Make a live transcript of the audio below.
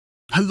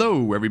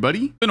Hello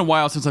everybody. It's been a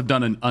while since I've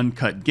done an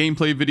uncut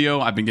gameplay video.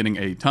 I've been getting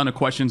a ton of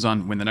questions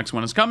on when the next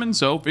one is coming,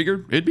 so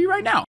figured it'd be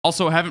right now.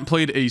 Also, I haven't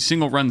played a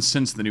single run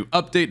since the new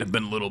update. I've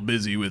been a little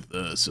busy with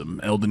some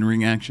Elden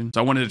Ring action.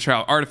 So I wanted to try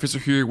out Artificer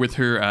here with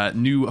her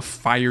new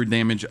fire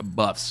damage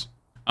buffs.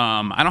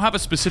 I don't have a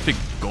specific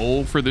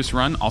goal for this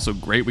run. Also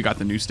great, we got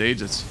the new stage.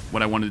 That's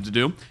what I wanted to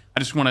do.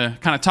 I just want to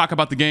kind of talk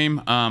about the game.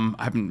 I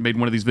haven't made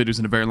one of these videos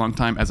in a very long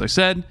time, as I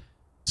said.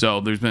 So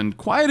there's been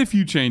quite a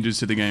few changes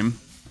to the game.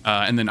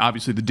 And then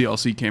obviously the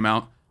DLC came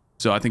out,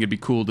 so I think it'd be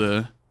cool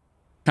to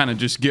kind of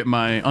just get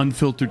my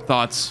unfiltered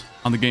thoughts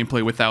on the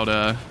gameplay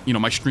without, you know,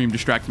 my stream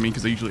distracting me,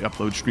 because I usually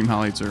upload stream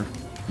highlights or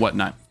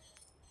whatnot.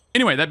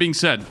 Anyway, that being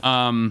said,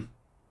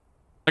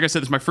 like I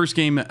said, this is my first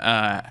game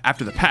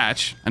after the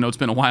patch. I know it's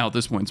been a while at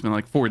this point. It's been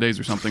like 4 days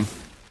or something.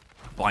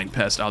 Blind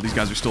Pest. Oh, these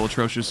guys are still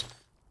atrocious.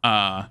 So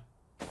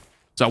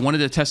I wanted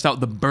to test out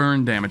the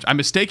burn damage. I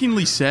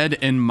mistakenly said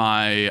in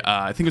my,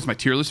 I think it was my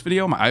tier list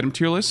video, my item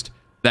tier list,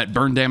 that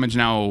burn damage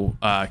now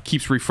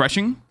keeps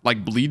refreshing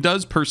like bleed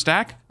does per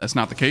stack. That's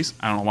not the case.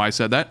 I don't know why I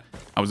said that.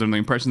 I was under the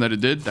impression that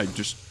it did. I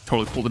just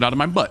totally pulled it out of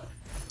my butt.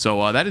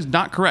 So that is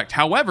not correct.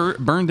 However,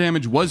 burn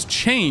damage was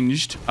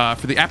changed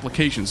for the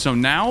application. So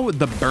now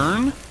the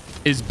burn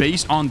is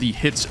based on the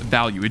hit's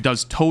value. It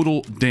does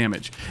total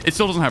damage. It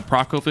still doesn't have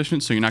proc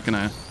coefficient, so you're not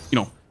gonna, you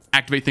know,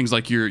 activate things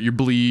like your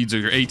bleeds or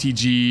your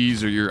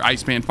ATGs or your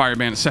Ice Band, Fire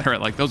Band, etc.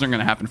 Like those aren't going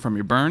to happen from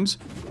your burns.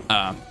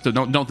 So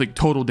don't think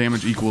total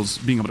damage equals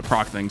being able to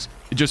proc things.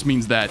 It just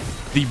means that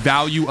the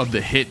value of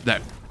the hit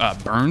that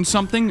burns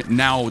something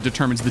now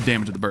determines the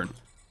damage of the burn.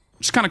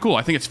 Which is kind of cool.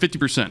 I think it's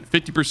 50%.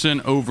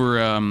 50%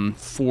 over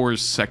 4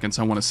 seconds,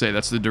 I want to say.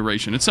 That's the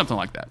duration. It's something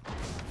like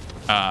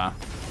that.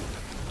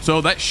 So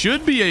that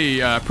should be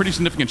a pretty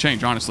significant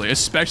change, honestly,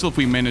 especially if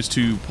we manage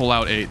to pull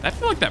out a... I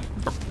feel like that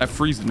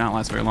freeze did not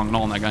last very long at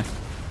all on that guy.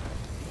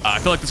 I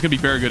feel like this is going to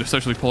be very good,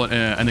 especially if we pull out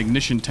an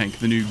ignition tank,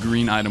 the new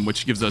green item,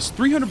 which gives us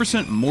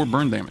 300% more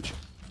burn damage.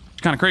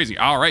 It's kind of crazy.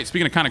 All right,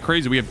 speaking of kind of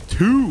crazy, we have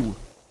two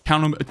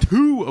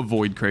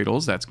Void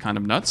Cradles. That's kind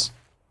of nuts.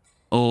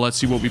 Let's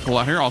see what we pull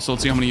out here. Also,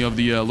 let's see how many of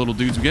the little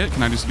dudes we get.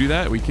 Can I just do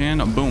that? We can.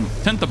 Boom.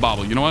 10th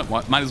bobble. You know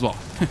what? Might as well.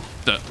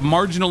 The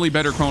marginally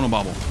better Chrono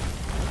Bobble.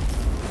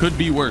 Could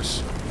be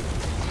worse.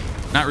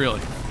 Not really.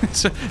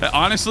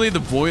 Honestly, the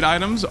void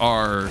items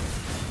are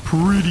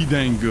pretty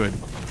dang good.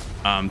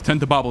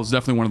 10th Bobble is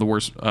definitely one of the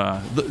worst,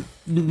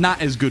 not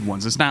as good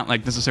ones. It's not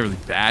like necessarily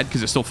bad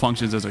because it still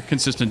functions as a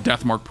consistent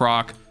Deathmark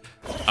proc.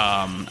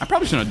 I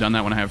probably shouldn't have done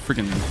that when I have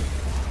freaking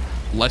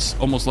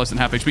almost less than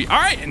half HP. All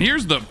right, and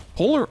here's the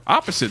polar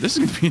opposite. This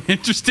is gonna be an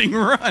interesting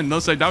run,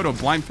 unless I doubt a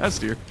blind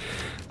pest here.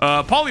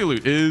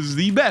 Polyloot is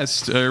the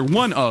best, or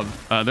one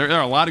of. There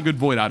are a lot of good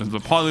void items,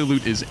 but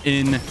Polyloot is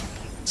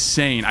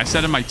insane. I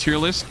said in my tier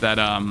list that,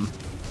 hold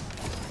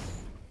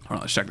on,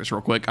 let's check this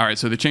real quick. All right,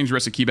 so they changed the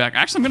rest of key back.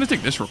 Actually, I'm going to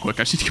take this real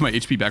quick. I should get my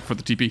HP back for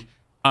the TP.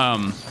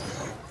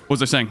 What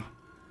was I saying?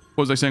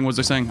 What was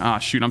I saying? Ah,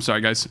 shoot, I'm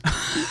sorry, guys.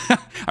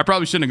 I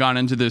probably shouldn't have gone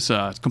into this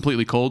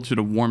completely cold. Should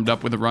have warmed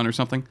up with a run or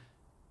something.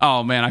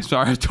 Oh, man, I'm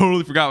sorry. I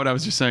totally forgot what I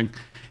was just saying.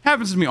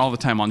 Happens to me all the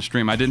time on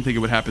stream. I didn't think it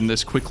would happen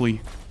this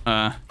quickly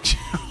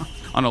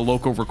on a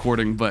local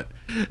recording, but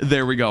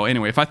there we go.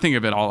 Anyway, if I think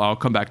of it, I'll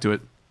come back to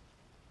it.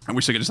 I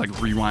wish I could just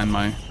like rewind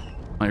my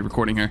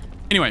recording here.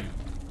 Anyway,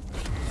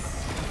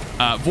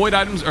 void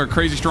items are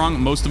crazy strong,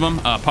 most of them.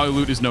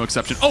 Polyloot is no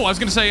exception. Oh, I was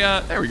gonna say,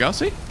 there we go.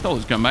 See, told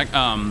us to come back.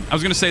 I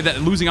was gonna say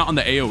that losing out on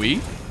the AOE,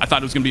 I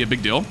thought it was gonna be a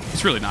big deal.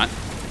 It's really not.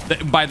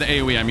 By the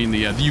AOE, I mean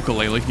the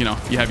ukulele. You know,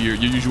 you have your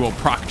usual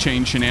proc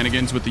chain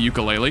shenanigans with the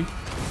ukulele.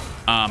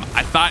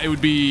 I thought it would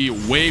be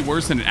way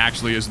worse than it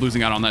actually is,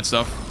 losing out on that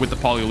stuff with the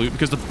Polyloot,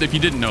 because if you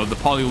didn't know, the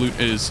Polyloot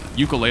is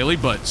ukulele,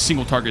 but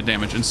single target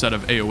damage instead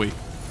of AOE.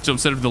 So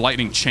instead of the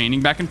lightning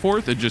chaining back and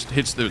forth, it just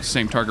hits the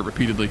same target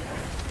repeatedly.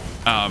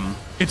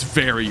 It's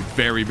very,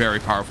 very, very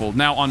powerful.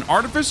 Now on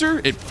Artificer,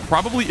 it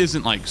probably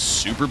isn't like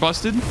super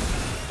busted,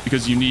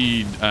 because you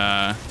need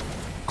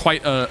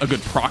quite a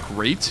good proc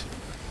rate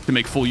to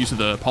make full use of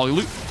the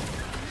Polyloot.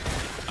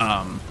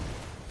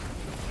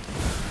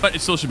 But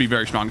it still should be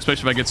very strong,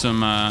 especially if I get some,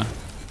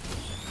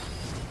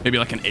 maybe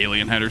like an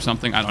alien head or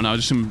something. I don't know,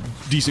 just some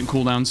decent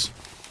cooldowns.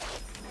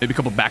 Maybe a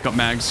couple backup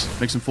mags,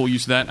 make some full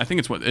use of that. I think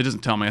it's what, it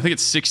doesn't tell me. I think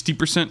it's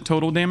 60%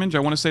 total damage. I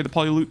want to say the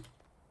Polyloot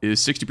is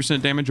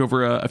 60% damage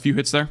over a few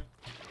hits there.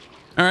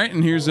 All right,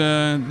 and here's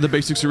the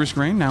basics of Risk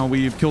Rain. Now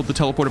we've killed the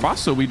teleporter boss,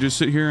 so we just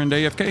sit here and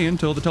AFK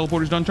until the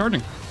teleporter's done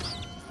charging.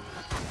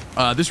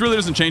 This really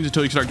doesn't change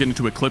until you start getting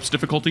to Eclipse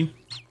difficulty.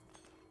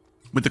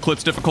 With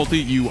Eclipse difficulty,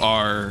 you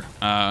are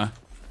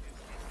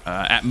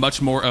at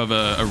much more of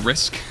a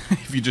risk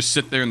if you just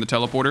sit there in the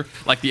teleporter.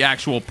 Like, the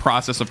actual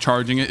process of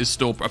charging it is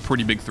still a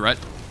pretty big threat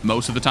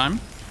most of the time.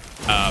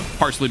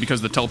 Partially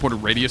because the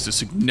teleporter radius is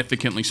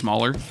significantly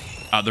smaller.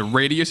 The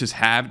radius is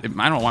halved. I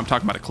don't know why I'm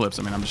talking about Eclipse.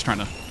 I mean, I'm just trying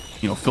to,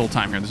 you know, fill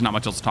time here. There's not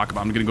much else to talk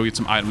about. I'm gonna go get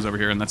some items over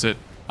here, and that's it.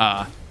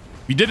 If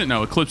you didn't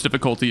know, Eclipse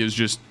difficulty is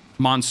just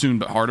Monsoon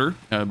but harder,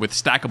 with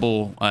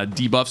stackable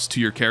debuffs to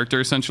your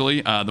character,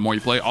 essentially, the more you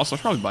play. Also,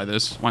 I'll probably buy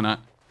this. Why not?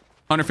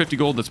 150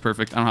 gold. That's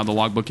perfect. I don't have the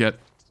logbook yet.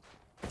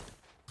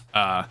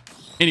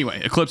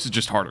 Anyway, Eclipse is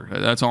just harder.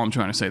 That's all I'm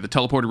trying to say. The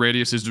teleporter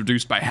radius is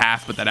reduced by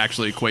half, but that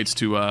actually equates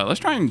to, let's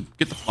try and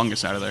get the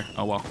fungus out of there.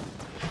 Oh, well.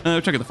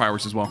 Check out the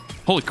fireworks as well.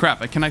 Holy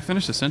crap. Can I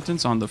finish a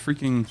sentence on the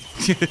freaking...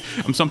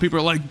 Some people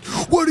are like,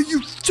 what are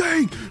you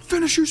saying?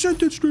 Finish your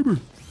sentence, streamer.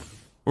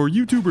 Or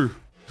YouTuber.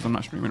 Because I'm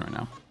not streaming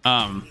right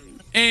now.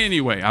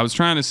 Anyway, I was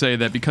trying to say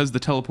that because the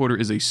teleporter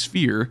is a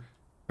sphere,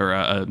 or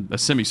a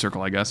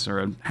semicircle, I guess, or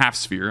a half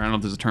sphere. I don't know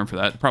if there's a term for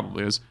that. It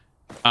probably is.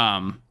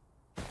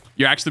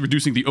 You're actually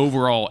reducing the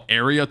overall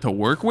area to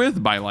work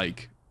with by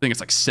like, I think it's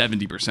like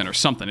 70% or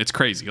something. It's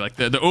crazy. Like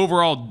the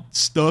overall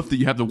stuff that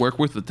you have to work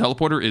with, the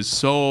teleporter is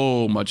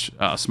so much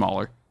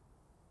smaller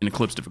in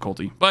Eclipse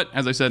difficulty. But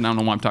as I said, I don't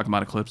know why I'm talking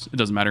about Eclipse. It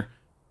doesn't matter.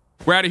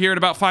 We're out of here in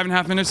about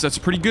 5.5 minutes. That's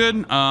pretty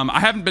good. I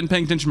haven't been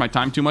paying attention to my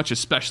time too much,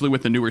 especially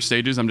with the newer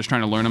stages. I'm just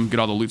trying to learn them, get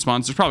all the loot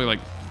spawns. There's probably like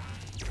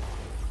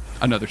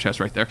another chest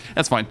right there.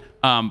 That's fine.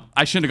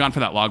 I shouldn't have gone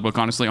for that logbook,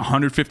 honestly.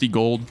 150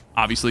 gold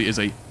obviously is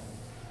a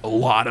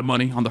lot of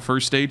money on the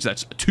first stage.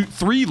 That's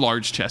 3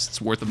 large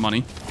chests worth of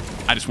money.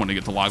 I just want to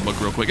get the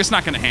logbook real quick. It's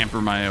not going to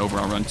hamper my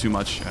overall run too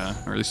much,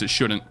 or at least it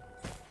shouldn't. All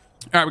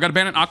right, we got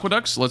abandoned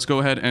aqueducts. Let's go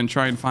ahead and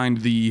try and find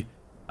the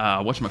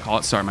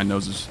whatchamacallit. Sorry, my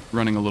nose is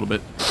running a little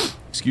bit.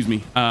 Excuse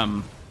me.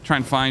 Try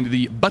and find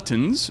the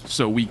buttons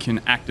so we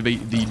can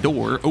activate the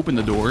door, open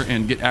the door,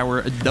 and get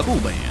our double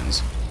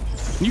bands.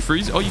 Can you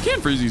freeze? Oh, you can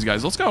freeze these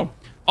guys. Let's go.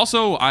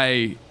 Also,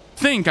 I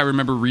think I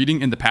remember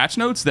reading in the patch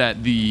notes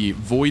that the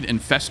void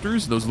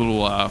infestors, those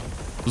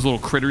little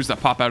critters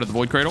that pop out of the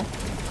void cradle,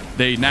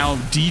 they now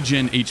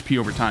degen HP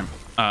over time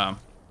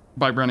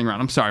by running around.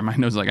 I'm sorry, my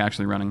nose is like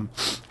actually running.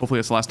 Hopefully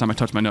that's the last time I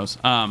touch my nose.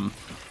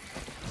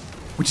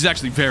 Which is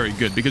actually very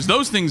good because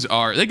those things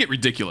they get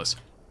ridiculous.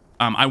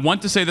 I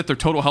want to say that their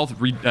total health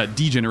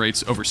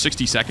degenerates over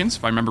 60 seconds,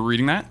 if I remember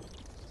reading that,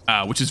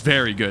 which is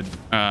very good.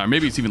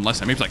 Maybe it's even less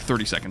than, maybe it's like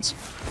 30 seconds.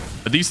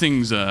 But these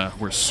things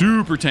were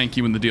super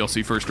tanky when the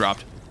DLC first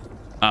dropped.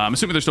 I'm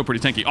assuming they're still pretty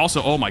tanky.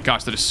 Also, oh my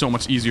gosh, that is so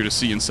much easier to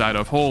see inside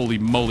of. Holy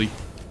moly.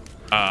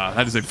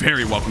 That is a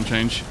very welcome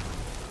change.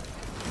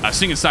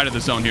 Seeing inside of the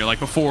zone here, like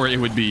before it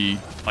would be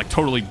like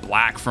totally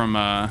black from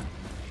the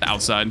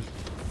outside.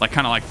 Like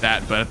kind of like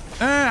that, but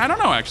I don't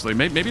know actually.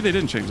 Maybe they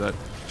didn't change that.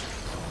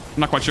 I'm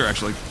not quite sure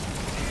actually.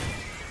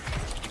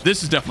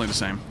 This is definitely the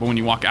same, but when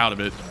you walk out of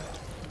it,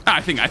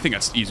 I think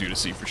that's easier to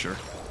see for sure.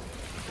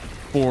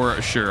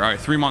 For sure. All right,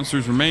 3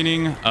 monsters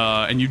remaining,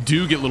 and you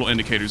do get little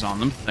indicators on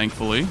them,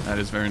 thankfully. That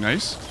is very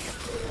nice.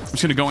 I'm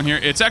just gonna go in here.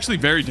 It's actually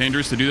very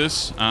dangerous to do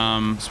this,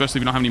 especially if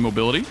you don't have any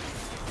mobility.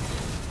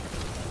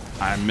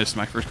 I missed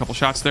my first couple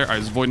shots there. All right,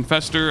 this is Void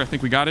Infestor. I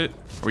think we got it.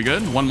 Are we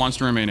good? 1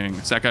 monster remaining.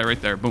 It's that guy right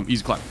there. Boom,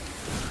 easy clap.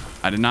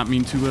 I did not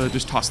mean to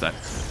just toss that.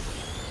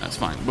 That's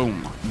fine.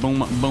 Boom, boom,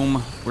 boom.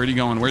 Where's he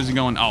going? Where's he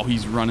going? Oh,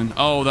 he's running.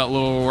 Oh, that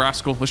little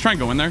rascal. Let's try and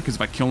go in there, because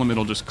if I kill him,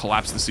 it'll just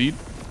collapse the seed.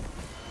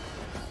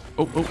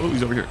 Oh,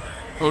 he's over here.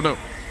 Oh, no.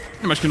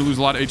 I'm actually going to lose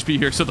a lot of HP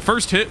here. So the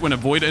first hit, when a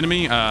void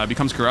enemy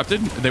becomes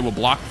corrupted, they will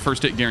block the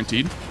first hit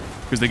guaranteed,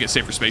 because they get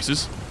safer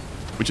spaces,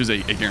 which is a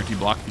guaranteed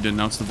block. If you didn't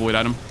know, it's the void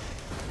item.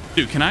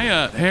 Dude, can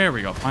I... there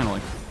we go,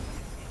 finally.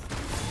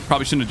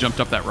 Probably shouldn't have jumped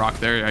up that rock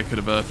there. I could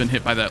have been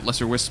hit by that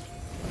lesser wisp.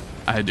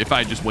 If I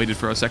had just waited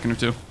for a second or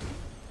two.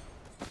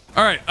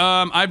 All right,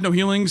 I have no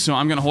healing, so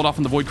I'm going to hold off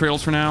on the void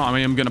cradles for now. I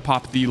am going to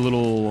pop the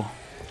little...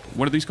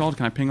 What are these called?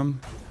 Can I ping them?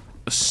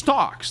 The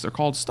stocks. They're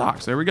called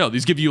stocks. There we go.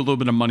 These give you a little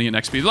bit of money and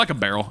XP. They're like a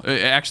barrel.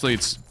 Actually,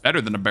 it's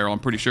better than a barrel, I'm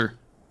pretty sure.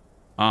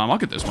 I'll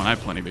get this one. I have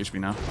plenty of HP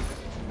now.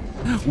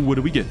 What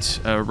do we get?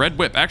 Red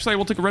whip. Actually, I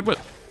will take a red whip,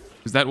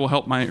 because that will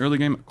help my early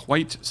game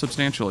quite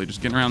substantially.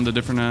 Just getting around the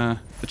different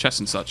the chests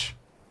and such.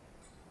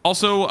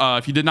 Also,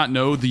 if you did not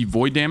know, the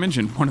void damage,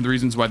 and one of the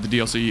reasons why the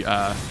DLC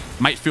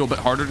might feel a bit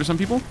harder to some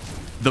people,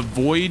 the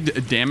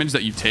void damage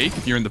that you take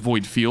if you're in the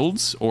void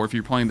fields, or if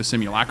you're playing the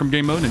simulacrum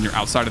game mode and you're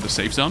outside of the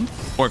safe zone,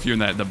 or if you're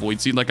in the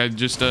void seed like I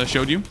just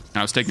showed you, and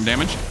I was taking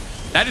damage,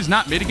 that is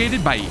not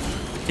mitigated by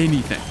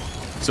anything.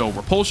 So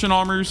repulsion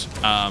armors,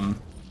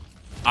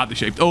 oddly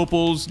shaped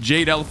opals,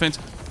 jade elephants,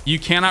 you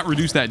cannot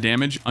reduce that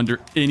damage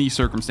under any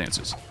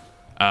circumstances.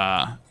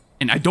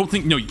 And I don't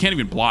think, no, you can't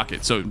even block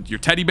it. So your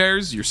teddy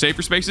bears, your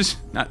safer spaces,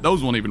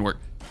 those won't even work.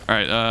 All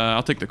right,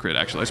 I'll take the crit,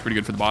 actually. That's pretty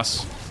good for the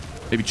boss.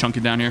 Maybe chunk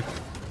it down here.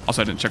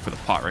 Also, I didn't check for the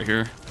pot right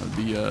here. That'd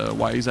be a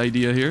wise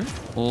idea here.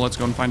 Well, let's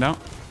go and find out.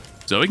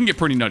 So it can get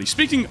pretty nutty.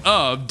 Speaking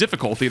of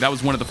difficulty, that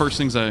was one of the first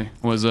things I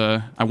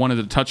wanted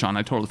to touch on.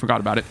 I totally forgot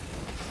about it.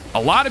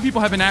 A lot of people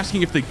have been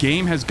asking if the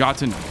game has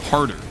gotten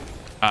harder,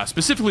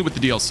 specifically with the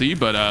DLC,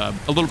 but a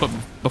little bit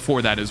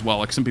before that as well.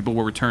 Like some people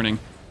were returning.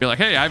 Be like,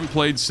 hey, I haven't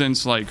played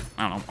since, like,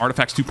 I don't know,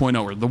 Artifacts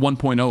 2.0 or the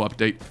 1.0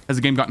 update. Has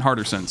the game gotten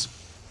harder since?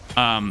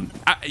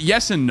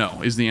 Yes and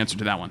no is the answer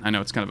to that one. I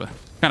know it's kind of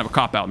a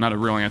cop-out, not a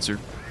real answer.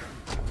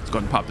 Let's go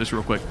ahead and pop this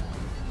real quick.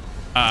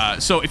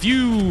 So if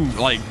you,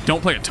 like,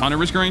 don't play a ton of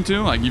Risk Rain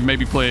 2, like, you've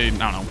maybe played,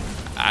 I don't know,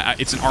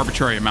 it's an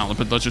arbitrary amount,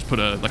 but let's just put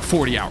like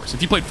 40 hours.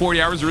 If you played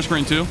 40 hours of Risk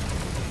Rain 2,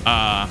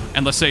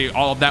 and let's say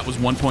all of that was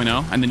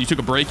 1.0, and then you took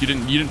a break, you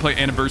didn't play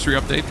Anniversary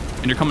Update,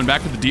 and you're coming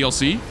back with the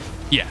DLC,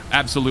 yeah,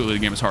 absolutely the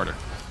game is harder.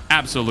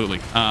 Absolutely.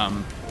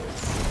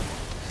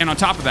 And on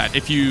top of that,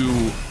 if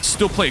you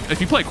play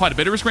quite a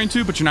bit of Risk Rain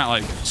 2, but you're not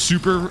like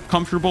super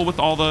comfortable with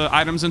all the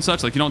items and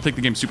such, like you don't take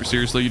the game super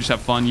seriously, you just have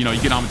fun, you know,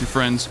 you get on with your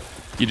friends,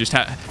 you just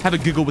have a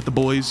giggle with the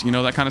boys, you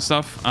know, that kind of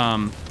stuff.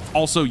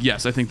 Also,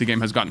 yes, I think the game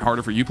has gotten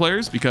harder for you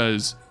players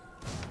because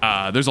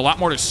there's a lot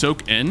more to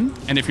soak in,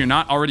 and if you're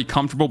not already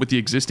comfortable with the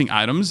existing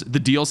items, the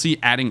DLC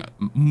adding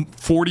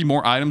 40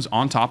 more items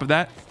on top of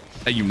that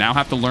you now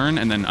have to learn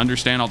and then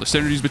understand all the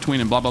synergies between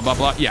and blah blah blah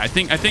blah. Yeah, I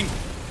think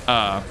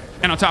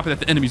and on top of that,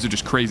 the enemies are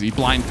just crazy.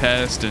 Blind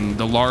Pest and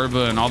the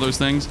larva and all those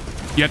things.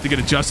 You have to get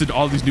adjusted to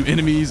all these new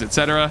enemies,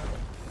 etc.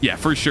 Yeah,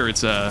 for sure,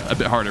 it's a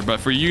bit harder. But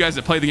for you guys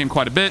that play the game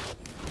quite a bit,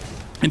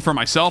 and for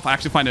myself, I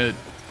actually find it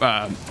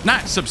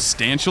not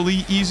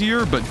substantially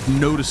easier, but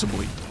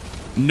noticeably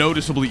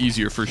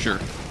easier for sure.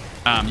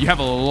 You have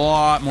a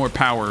lot more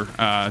power.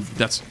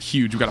 That's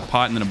huge. We've got a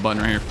pot and then a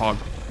button right here, Pog.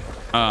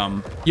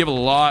 You have a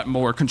lot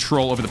more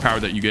control over the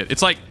power that you get.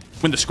 It's like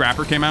when the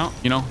Scrapper came out,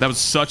 you know, that was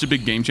such a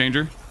big game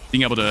changer.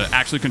 Being able to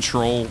actually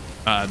control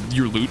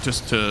your loot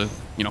just to,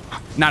 you know,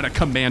 not a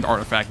command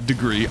artifact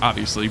degree,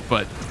 obviously,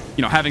 but,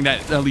 you know, having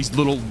that at least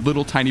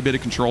little tiny bit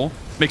of control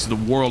makes the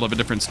world of a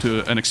difference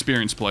to an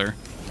experienced player.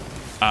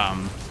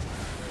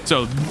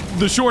 So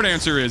the short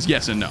answer is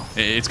yes and no.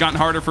 It's gotten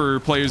harder for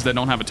players that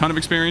don't have a ton of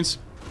experience,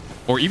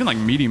 or even like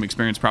medium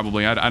experience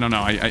probably. I don't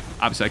know. I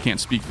obviously I can't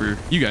speak for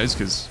you guys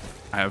because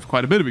I have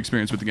quite a bit of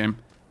experience with the game.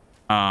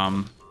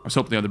 I was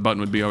hoping the other button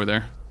would be over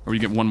there, or you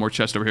get one more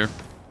chest over here.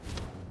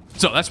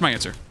 So that's my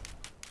answer.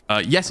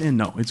 Yes and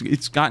no.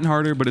 It's gotten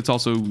harder, but it's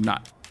also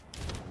not,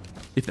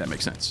 if that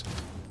makes sense.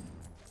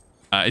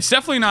 It's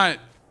definitely not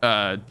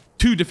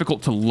too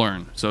difficult to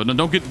learn. So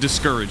don't get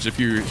discouraged if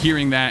you're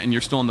hearing that and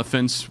you're still on the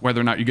fence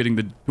whether or not you're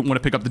want to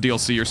pick up the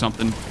DLC or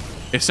something.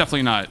 It's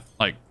definitely not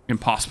like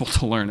impossible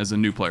to learn as a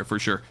new player for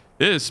sure.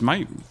 This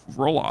might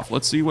roll off.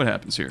 Let's see what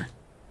happens here.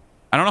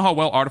 I don't know how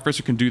well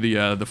Artificer can do the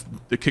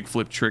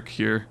kickflip trick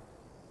here.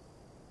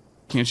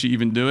 Can she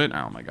even do it?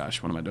 Oh my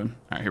gosh, what am I doing?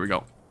 All right, here we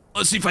go.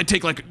 Let's see if I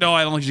take like, no,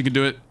 I don't think she can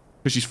do it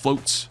because she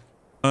floats.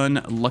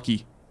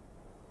 Unlucky.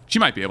 She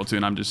might be able to,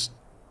 and I'm just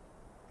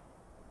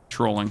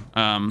trolling.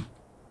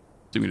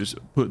 So we just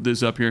put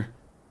this up here.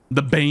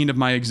 The bane of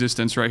my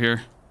existence right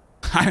here.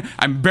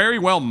 I'm very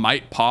well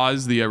might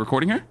pause the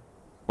recording here,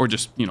 or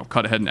just, you know,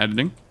 cut ahead in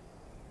editing.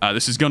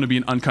 This is going to be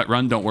an uncut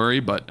run, don't worry,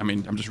 but I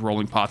mean, I'm just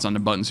rolling pots on the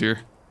buttons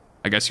here.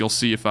 I guess you'll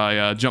see if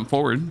I jump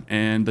forward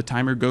and the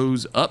timer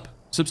goes up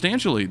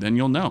substantially, then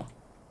you'll know.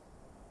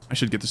 I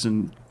should get this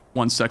in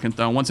 1 second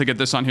though. Once I get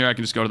this on here, I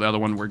can just go to the other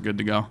one. We're good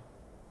to go.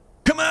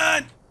 Come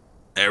on!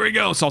 There we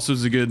go. This also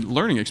is a good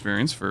learning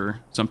experience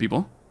for some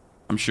people,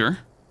 I'm sure.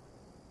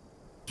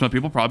 Some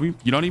people probably,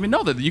 you don't even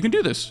know that you can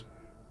do this.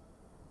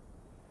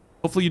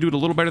 Hopefully you do it a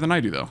little better than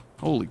I do though.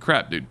 Holy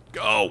crap, dude.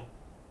 Go!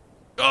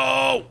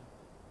 Go!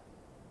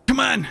 Come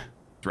on!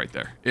 It's right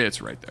there.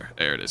 It's right there.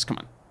 There it is. Come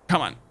on.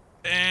 Come on.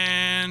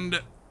 And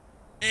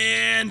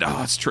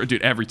oh, it's true,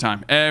 dude. Every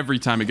time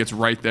it gets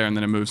right there and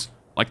then it moves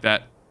like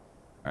that.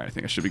 All right, I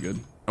think I should be good.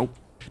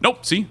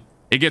 Nope. See,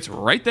 it gets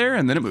right there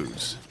and then it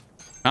moves.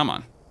 Come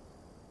on.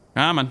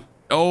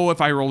 Oh,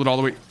 if I rolled it all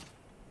the way.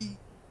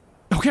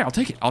 Okay, I'll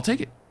take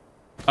it.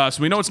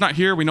 So we know it's not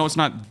here. We know it's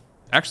not.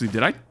 Actually,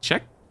 did I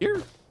check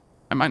here?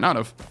 I might not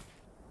have.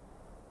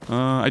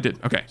 I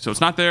did. Okay, so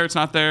it's not there.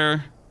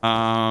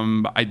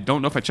 I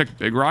don't know if I checked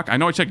Big Rock. I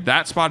know I checked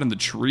that spot in the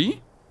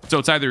tree. So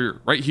it's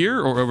either right here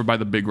or over by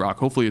the Big Rock.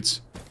 Hopefully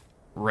it's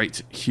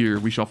right here.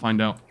 We shall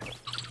find out.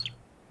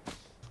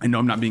 I know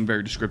I'm not being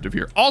very descriptive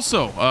here.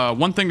 Also,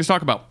 one thing to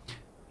talk about.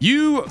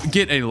 You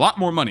get a lot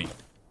more money.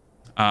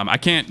 I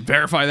can't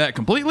verify that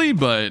completely,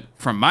 but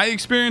from my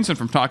experience and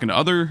from talking to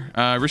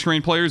other Risk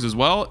Rain players as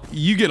well,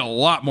 you get a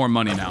lot more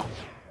money now.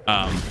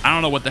 I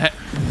don't know what the heck.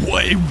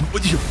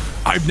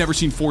 I've never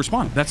seen 4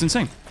 spawn. That's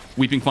insane.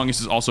 Weeping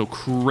Fungus is also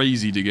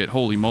crazy to get.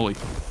 Holy moly.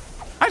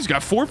 I just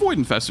got 4 Void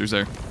Infestors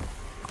there.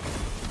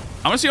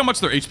 I want to see how much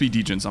their HP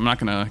degens. I'm not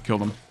going to kill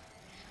them.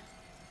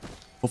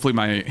 Hopefully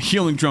my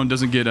healing drone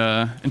doesn't get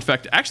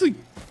infected. Actually,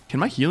 can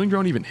my healing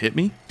drone even hit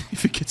me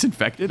if it gets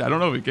infected? I don't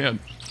know if it can.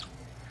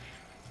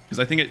 Because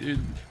I think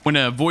when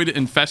a Void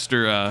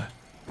Infester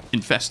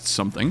infests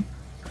something.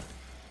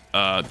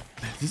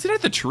 Is it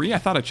at the tree? I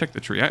thought I checked the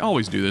tree. I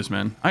always do this,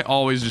 man. I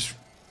always just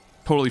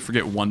totally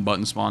forget one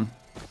button spawn.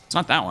 It's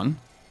not that one.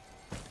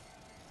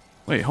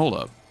 Wait, hold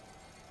up.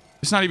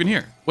 It's not even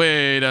here.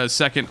 Wait a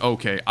second.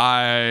 Okay,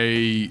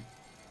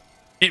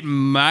 it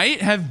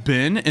might have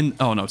been in...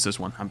 Oh, no, it's this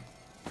one. I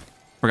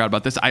forgot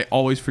about this. I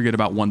always forget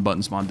about one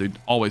button spawn, dude.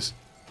 Always.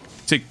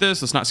 Take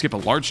this. Let's not skip a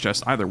large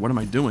chest either. What am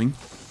I doing?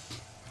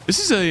 This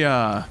is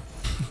a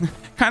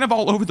kind of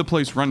all over the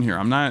place run here.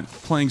 I'm not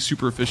playing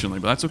super efficiently,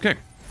 but that's okay.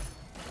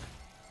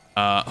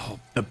 Oh,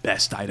 the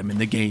best item in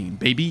the game,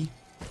 baby.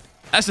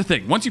 That's the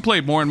thing. Once you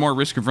play more and more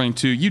Risk of Rain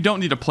 2, you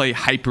don't need to play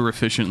hyper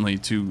efficiently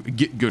to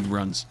get good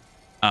runs.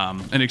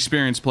 An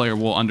experienced player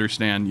will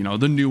understand, you know,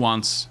 the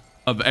nuance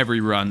of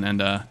every run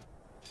and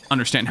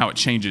understand how it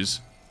changes.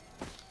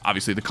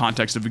 Obviously, the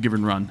context of a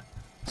given run.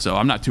 So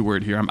I'm not too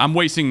worried here. I'm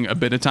wasting a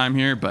bit of time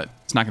here, but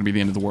it's not going to be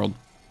the end of the world.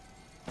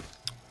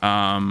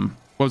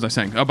 What was I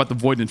saying? Oh, about the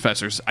Void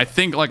Infestors. I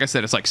think, like I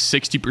said, it's like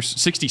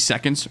 60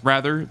 seconds,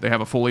 rather. They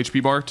have a full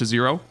HP bar to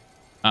 0.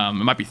 It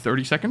might be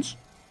 30 seconds.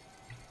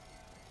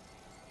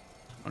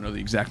 I don't know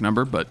the exact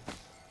number, but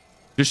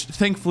just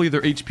thankfully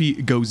their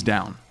HP goes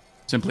down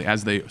simply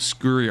as they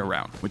scurry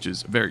around, which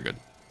is very good.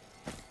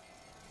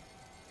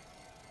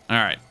 All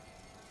right.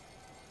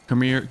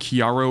 Come here,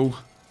 Chiaro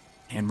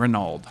and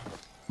Renaud.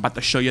 I'm about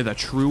to show you the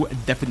true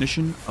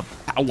definition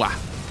of power.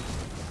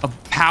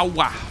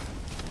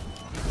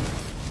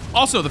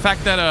 Also, the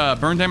fact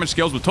that burn damage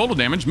scales with total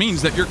damage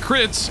means that your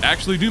crits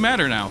actually do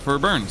matter now for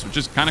burns, which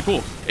is kind of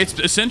cool. It's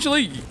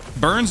essentially,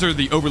 burns are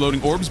the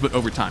overloading orbs, but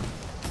over time.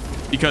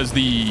 Because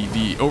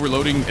the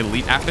overloading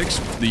elite affix,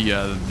 the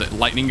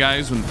lightning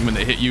guys, when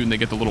they hit you and they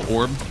get the little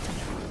orb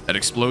that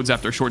explodes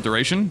after a short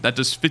duration, that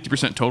does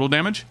 50% total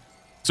damage.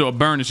 So a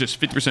burn is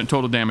just 50%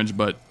 total damage,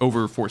 but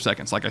over 4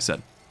 seconds, like I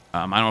said.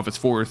 I don't know if it's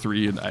 4 or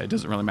 3, it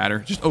doesn't really matter,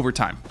 just over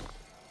time.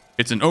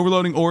 It's an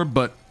overloading orb,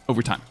 but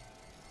over time.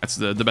 That's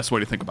the best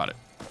way to think about it.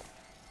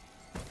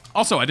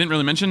 Also, I didn't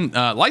really mention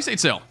Lysate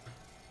Sail.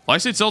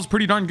 Lysate Sail is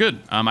pretty darn good.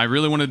 I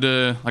really wanted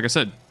to, like I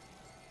said,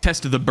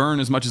 test the burn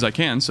as much as I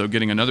can, so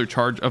getting another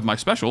charge of my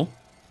special,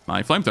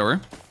 my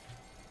flamethrower,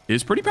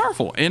 is pretty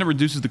powerful, and it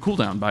reduces the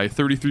cooldown by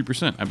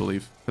 33%, I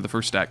believe, for the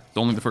first stack. It's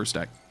only the first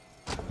stack.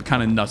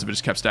 Kind of nuts if it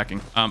just kept stacking.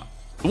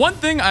 The one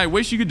thing I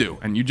wish you could do,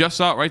 and you just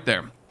saw it right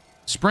there,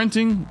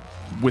 sprinting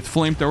with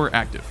flamethrower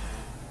active.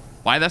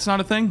 Why that's not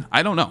a thing,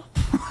 I don't know.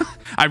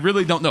 I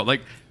really don't know.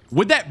 Like,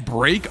 would that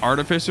break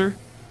Artificer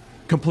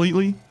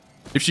completely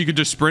if she could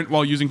just sprint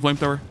while using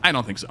flamethrower? I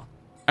don't think so.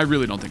 I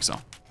really don't think so.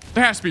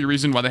 There has to be a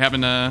reason why they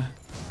haven't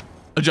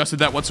adjusted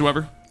that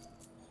whatsoever.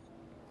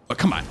 But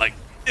come on, like,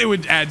 it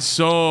would add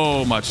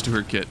so much to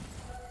her kit,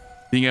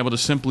 being able to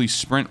simply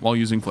sprint while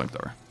using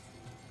flamethrower.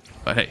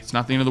 But hey, it's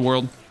not the end of the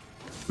world.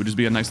 It would just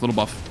be a nice little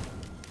buff.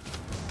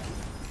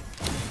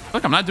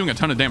 Look, I'm not doing a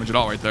ton of damage at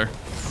all right there.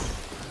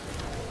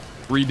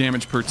 3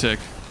 damage per tick.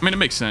 I mean, it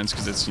makes sense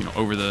because it's, you know,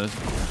 over the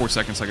 4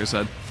 seconds, like I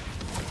said.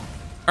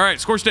 All right,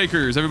 Scorch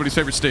Takers, everybody's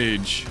favorite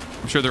stage.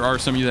 I'm sure there are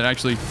some of you that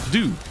actually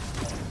do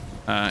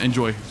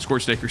enjoy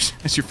Scorch Takers.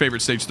 It's your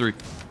favorite stage 3.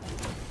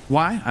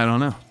 Why? I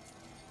don't know.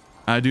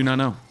 I do not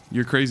know.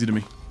 You're crazy to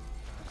me.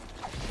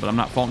 But I'm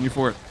not faulting you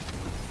for it.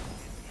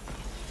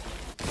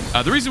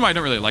 The reason why I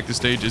don't really like this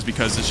stage is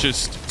because it's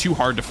just too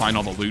hard to find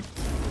all the loot.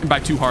 And by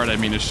too hard, I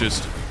mean it's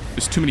just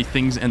there's too many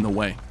things in the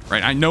way,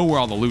 right? I know where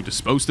all the loot is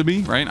supposed to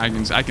be, right?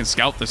 I can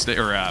scout the stage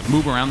or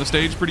move around the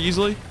stage pretty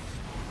easily.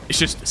 It's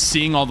just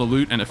seeing all the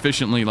loot and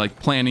efficiently like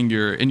planning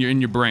in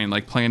your brain,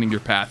 like planning your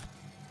path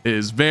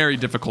is very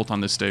difficult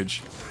on this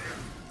stage.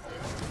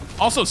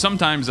 Also,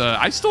 sometimes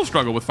I still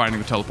struggle with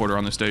finding the teleporter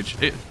on this stage.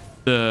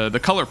 The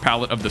color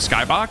palette of the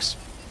skybox,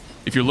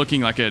 if you're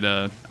looking like at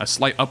a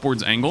slight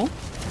upwards angle,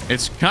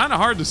 it's kind of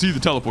hard to see the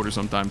teleporter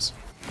sometimes.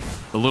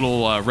 The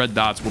little red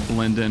dots will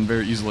blend in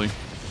very easily.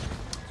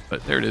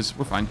 But there it is.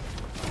 We're fine.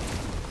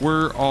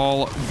 We're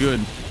all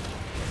good.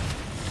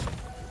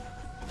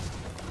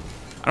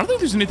 I don't think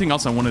there's anything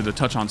else I wanted to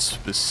touch on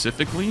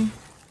specifically.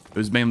 It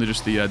was mainly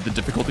just the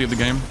difficulty of the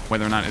game,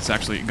 whether or not it's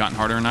actually gotten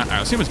harder or not. All right,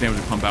 let's see how much damage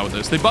we pump out with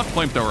this. They buffed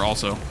Flamethrower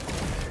also.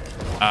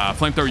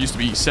 Flamethrower used to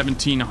be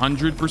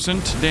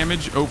 1,700%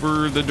 damage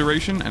over the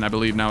duration, and I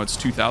believe now it's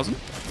 2,000.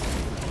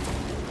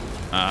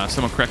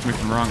 Someone correct me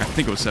if I'm wrong. I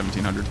think it was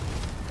 1,700.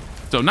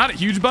 So not a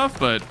huge buff,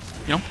 but,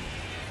 you know,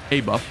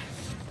 a buff.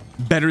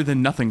 Better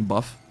than nothing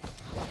buff.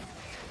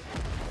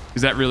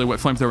 Is that really what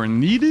Flamethrower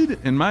needed,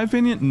 in my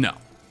opinion? No.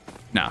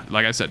 No,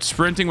 like I said,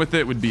 sprinting with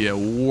it would be a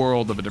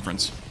world of a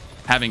difference.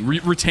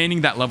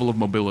 Retaining that level of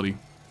mobility.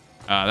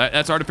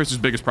 That's Artificer's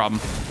biggest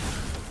problem.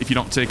 If you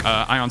don't take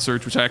Ion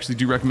Surge, which I actually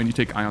do recommend you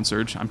take Ion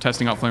Surge. I'm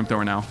testing out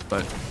Flamethrower now,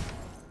 but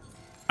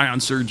Ion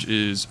Surge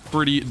is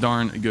pretty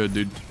darn good,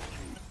 dude.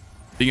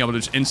 Being able to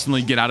just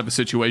instantly get out of a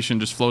situation,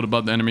 just float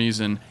above the enemies,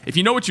 and if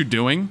you know what you're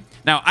doing.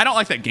 Now, I don't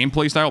like that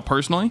gameplay style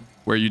personally,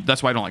 where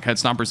that's why I don't like head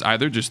stompers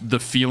either. Just the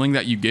feeling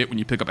that you get when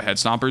you pick up a head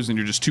stompers and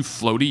you're just too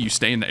floaty, you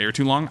stay in the air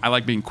too long. I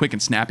like being quick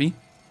and snappy.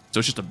 So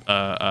it's just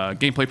a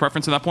gameplay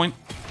preference at that point.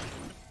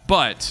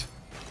 But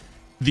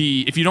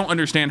if you don't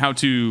understand how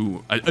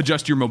to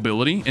adjust your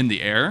mobility in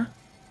the air,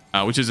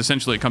 which is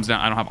essentially, it comes down,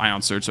 I don't have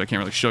Ion Surge, so I can't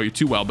really show you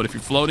too well, but if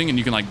you're floating and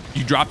you can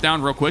you drop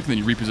down real quick and then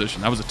you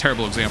reposition. That was a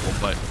terrible example,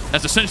 but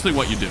that's essentially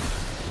what you do.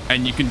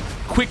 And you can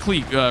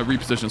quickly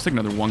reposition. Let's take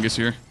another Wungus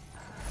here.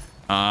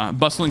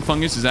 Bustling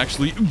Fungus is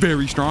actually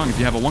very strong if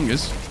you have a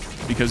Wungus,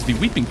 because the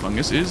Weeping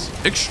Fungus is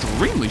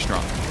extremely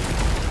strong.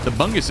 The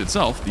Bungus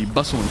itself, the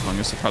Bustling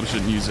Fungus, I probably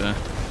shouldn't use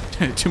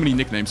too many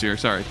nicknames here,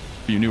 sorry,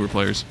 for you newer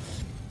players.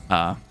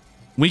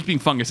 Weeping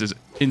Fungus is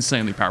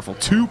insanely powerful.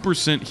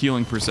 2%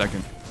 healing per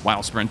second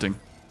while sprinting.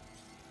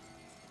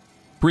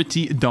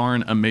 Pretty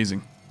darn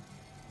amazing.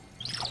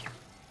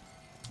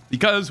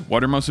 Because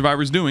what are most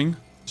survivors doing?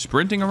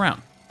 Sprinting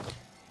around.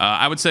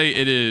 I would say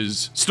it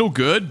is still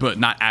good, but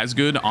not as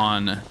good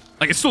on,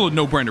 like, it's still a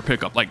no-brainer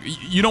pickup. Like,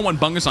 you don't want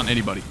Bungus on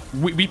anybody.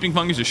 Weeping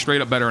Fungus is straight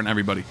up better on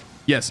everybody.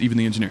 Yes, even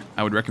the Engineer.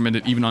 I would recommend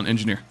it even on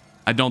Engineer.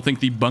 I don't think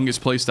the Bungus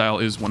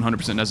playstyle is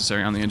 100%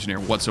 necessary on the Engineer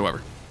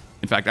whatsoever.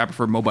 In fact, I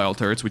prefer mobile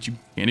turrets, which you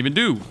can't even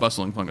do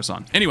Bustling Fungus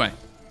on. Anyway,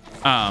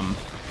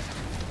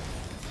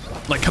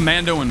 like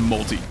Commando and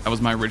Multi, that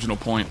was my original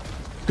point.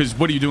 Because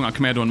what are you doing on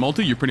Commando and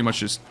Multi? You're pretty much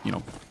just, you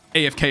know,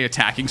 AFK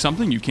attacking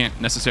something. You can't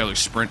necessarily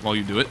sprint while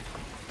you do it.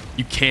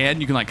 You can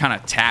like kind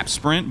of tap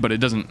sprint, but it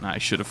doesn't. I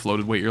should have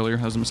floated way earlier.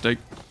 That was a mistake.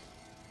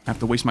 I have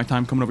to waste my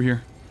time coming over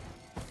here.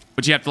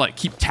 But you have to like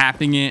keep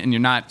tapping it, and you're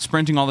not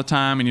sprinting all the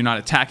time, and you're not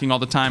attacking all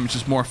the time. It's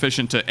just more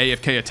efficient to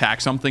AFK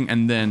attack something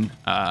and then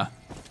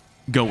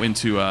go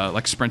into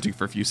like sprinting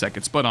for a few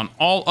seconds. But on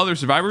all other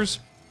survivors,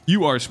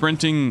 you are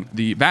sprinting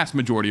the vast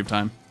majority of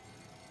time.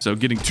 So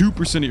getting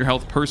 2% of your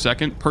health per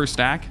second per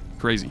stack,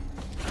 crazy.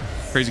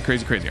 Crazy,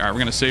 crazy, crazy. All right, we're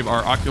gonna save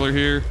our ocular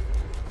here.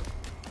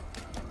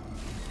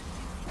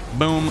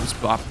 Boom, let's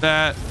pop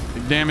that.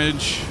 Big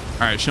damage.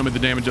 All right, show me the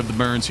damage of the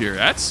burns here.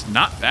 That's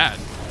not bad,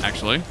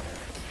 actually.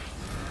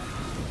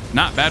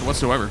 Not bad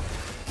whatsoever.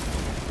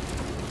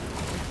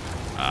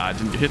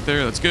 Didn't get hit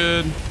there, that's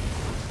good.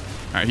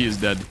 All right, he is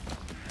dead.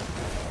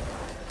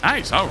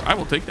 Nice, oh, I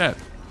will take that.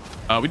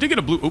 We did get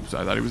a blue, oops,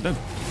 I thought he was dead.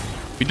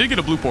 We did get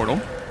a blue portal.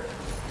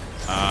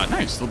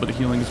 Nice, a little bit of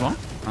healing as well.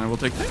 I will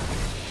take that.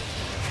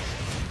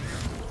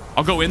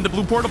 I'll go in the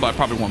blue portal, but I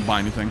probably won't buy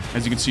anything.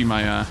 As you can see,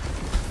 my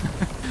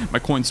my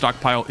coin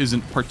stockpile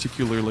isn't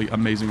particularly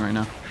amazing right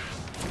now.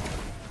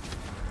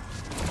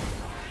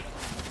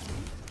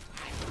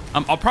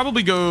 I'll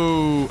probably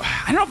go...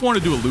 I don't know if I want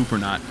to do a loop or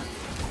not.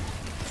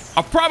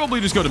 I'll probably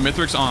just go to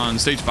Mithrix on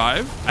stage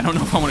 5. I don't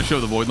know if I want to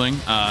show the Voidling.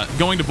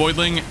 Going to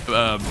Voidling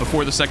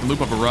before the second loop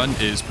of a run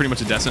is pretty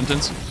much a death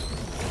sentence.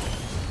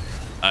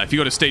 If you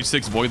go to stage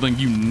 6 Voidling,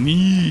 you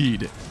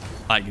need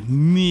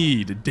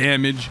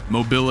damage,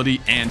 mobility,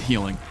 and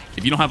healing.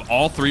 If you don't have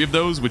all three of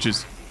those, which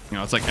is, you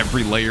know, it's like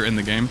every layer in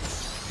the game,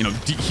 you know,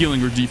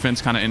 healing or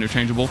defense kind of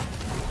interchangeable.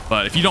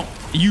 But if you don't,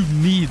 you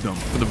need them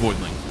for the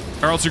Voidling.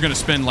 Or else you're going to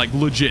spend like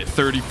legit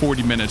 30,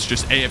 40 minutes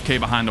just AFK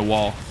behind a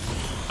wall.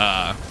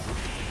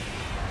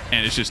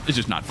 And it's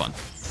just not fun.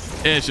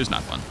 It's just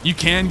not fun. You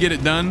can get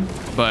it done,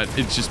 but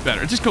it's just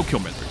better. Just go kill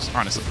Mithrix,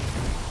 honestly.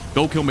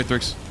 Go kill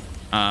Mithrix.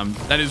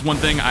 That is one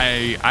thing.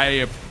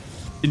 I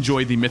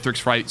enjoy the Mithrix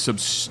fight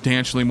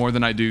substantially more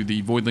than I do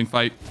the Voidling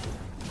fight.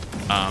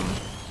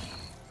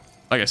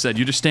 Like I said,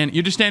 you're just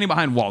standing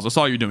behind walls. That's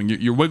all you're doing.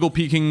 You're wiggle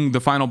peeking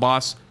the final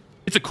boss.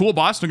 It's a cool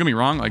boss. Don't get me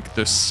wrong. Like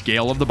the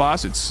scale of the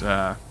boss, it's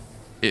about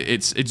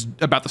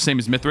the same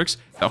as Mithrix.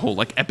 That whole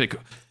like epic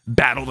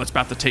battle that's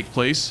about to take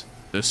place.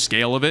 The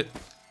scale of it,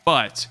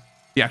 but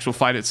the actual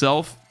fight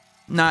itself,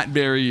 not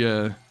very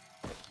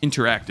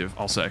interactive,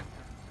 I'll say.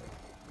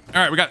 All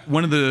right, we got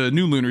one of the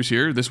new lunars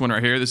here. This one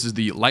right here. This is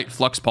the Light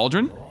Flux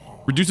Pauldron.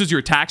 Reduces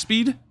your attack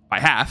speed by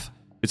half.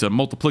 It's a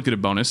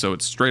multiplicative bonus, so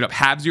it straight up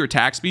halves your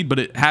attack speed, but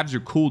it halves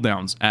your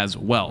cooldowns as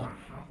well.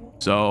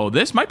 So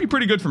this might be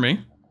pretty good for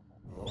me.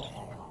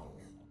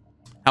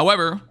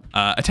 However,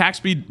 attack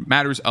speed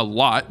matters a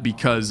lot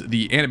because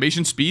the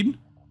animation speed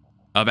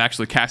of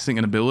actually casting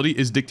an ability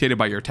is dictated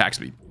by your attack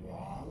speed.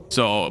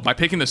 So by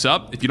picking this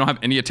up, if you don't have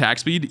any attack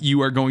speed,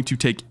 you are going to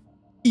take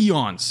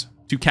eons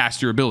to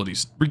cast your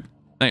abilities.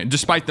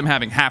 Despite them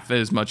having half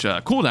as much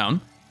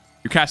cooldown,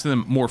 you're casting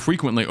them more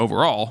frequently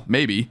overall,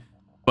 maybe,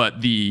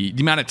 but the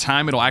amount of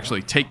time it'll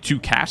actually take to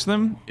cast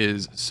them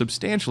is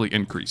substantially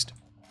increased.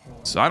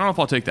 So I don't know if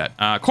I'll take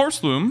that.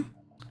 Corpse Loom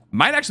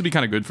might actually be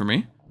kind of good for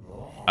me.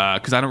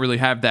 Because I don't really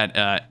have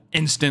that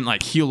instant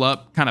like heal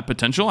up kind of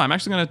potential. I'm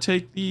actually going to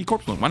take the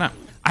Corpse Bloom. Why not?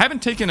 I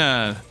haven't taken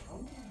a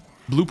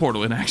blue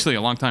portal in actually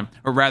a long time.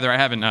 Or rather, I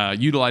haven't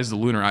utilized the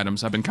lunar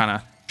items. I've been kind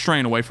of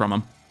straying away from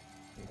them.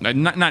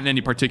 Not in any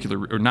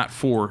particular, or not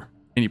for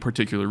any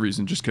particular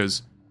reason, just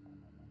because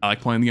I like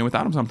playing the game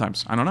without them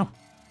sometimes. I don't know.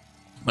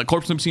 But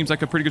Corpse Bloom seems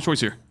like a pretty good choice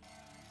here.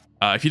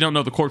 If you don't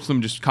know, the Corpse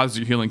Bloom just causes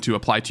your healing to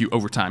apply to you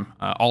over time.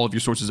 All of your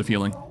sources of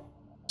healing.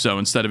 So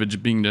instead of it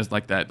just being just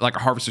like that, like a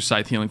Harvester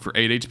Scythe healing for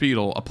 8 HP,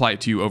 it'll apply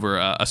it to you over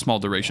a small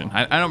duration.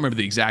 I don't remember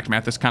the exact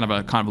math. That's kind of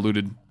a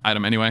convoluted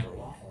item anyway.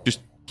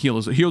 Just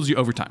heals you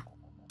over time.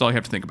 That's all you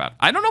have to think about.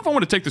 I don't know if I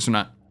want to take this or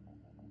not.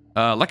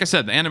 Like I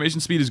said, the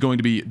animation speed is going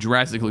to be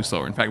drastically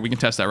slower. In fact, we can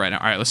test that right now.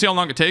 All right, let's see how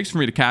long it takes for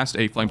me to cast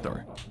a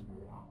flamethrower.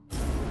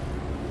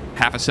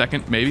 Half a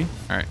second, maybe.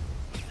 All right.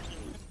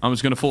 I'm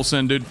just going to full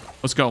send, dude.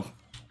 Let's go.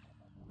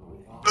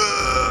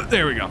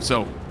 There we go.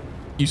 So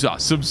you saw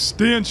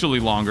substantially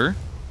longer.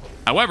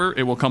 However,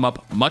 it will come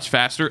up much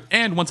faster,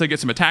 and once I get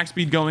some attack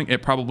speed going,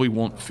 it probably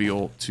won't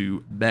feel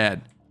too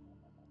bad.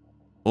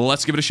 Well,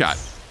 let's give it a shot.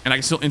 And I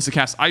can still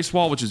insta-cast Ice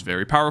Wall, which is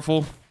very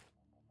powerful.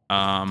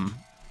 I'm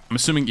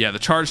assuming, yeah, the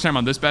charge time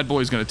on this bad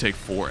boy is going to take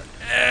forever.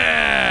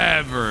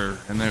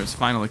 And then it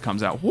finally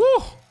comes out. Woo!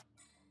 All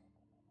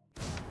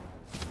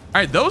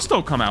right, those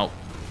still come out.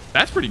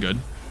 That's pretty good.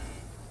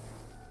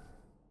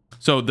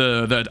 So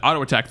the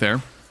auto attack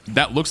there,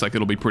 that looks like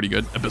it'll be pretty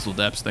good. Abyssal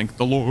Depths, thank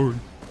the Lord.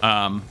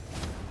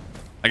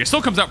 Like, it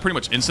still comes out pretty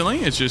much instantly.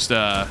 It's just,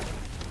 now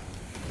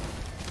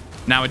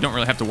I don't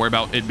really have to worry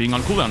about it being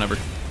on cooldown ever.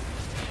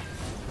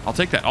 I'll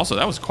take that. Also,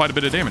 that was quite a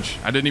bit of damage.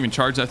 I didn't even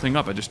charge that thing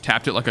up. I just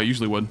tapped it like I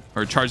usually would.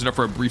 Or charged it up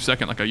for a brief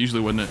second like I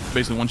usually would, and it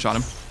basically one-shot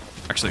him.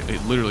 Actually,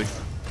 it literally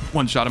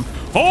one-shot him.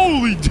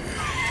 Holy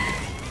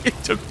it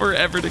took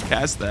forever to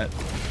cast that.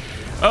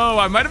 Oh,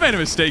 I might have made a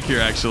mistake here,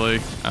 actually.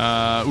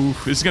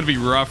 Oof, this is going to be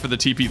rough for the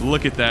TP.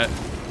 Look at that.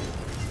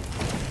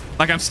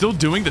 Like, I'm still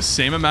doing the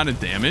same amount of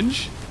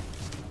damage.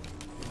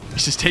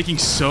 It's just taking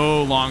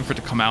so long for it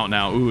to come out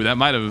now. Ooh, that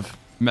might have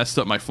messed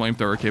up my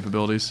flamethrower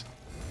capabilities.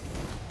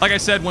 Like I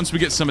said, once we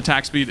get some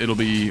attack speed, it'll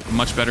be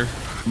much better.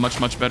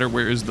 Much better.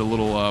 Where is the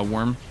little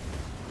worm?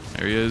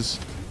 There he is.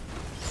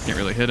 Can't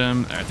really hit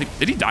him. I think,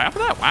 did he die off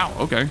of that? Wow,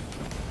 okay.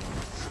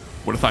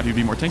 Would have thought he'd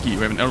be more tanky.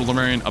 We have an Elder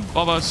Lemurian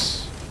above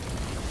us.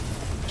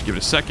 Just give it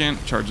a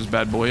second. Charge this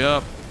bad boy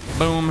up.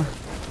 Boom.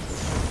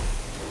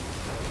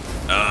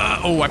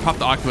 Oh, I popped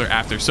the ocular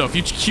after. So if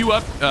you queue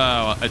up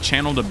a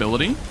channeled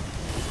ability,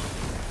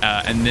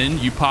 and then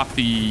you pop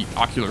the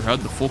ocular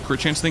HUD, the full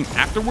crit chance thing,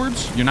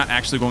 afterwards, you're not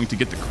actually going to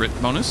get the crit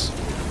bonus.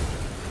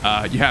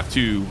 You have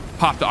to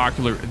pop the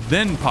ocular,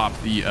 then pop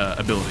the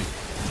ability.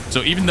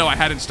 So even though I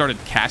hadn't started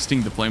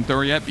casting the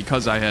flamethrower yet,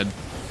 because I had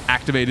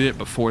activated it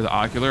before the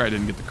ocular, I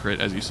didn't get the crit,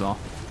 as you saw.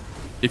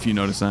 If you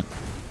notice that.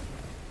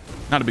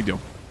 Not a big deal.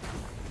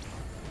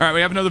 All right,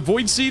 we have another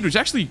Void Seed, which is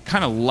actually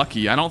kind of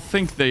lucky. I don't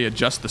think they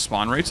adjust the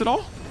spawn rates at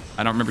all.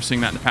 I don't remember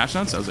seeing that in the patch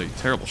notes. That was a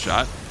terrible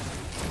shot.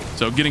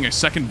 So getting a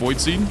second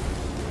Void Seed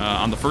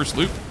on the first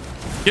loop.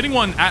 Getting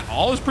one at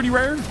all is pretty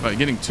rare, but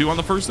getting two on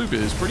the first loop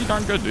is pretty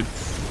darn good, dude.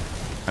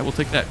 I will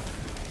take that.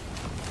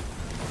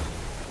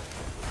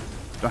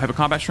 Do I have a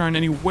combat shrine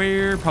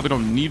anywhere? Probably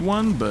don't need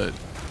one, but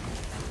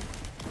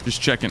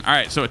just checking. All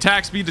right, so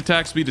attack speed,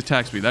 attack speed,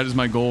 attack speed. That is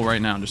my goal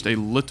right now. Just a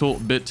little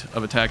bit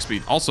of attack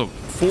speed. Also,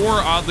 4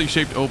 oddly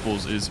shaped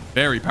opals is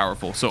very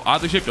powerful. So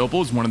oddly shaped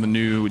opal is one of the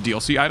new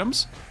DLC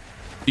items.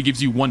 It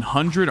gives you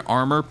 100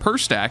 armor per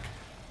stack,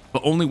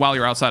 but only while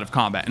you're outside of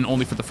combat and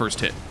only for the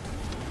first hit.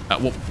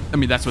 Well, I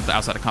mean, that's what the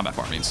outside of combat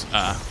part means.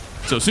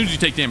 So as soon as you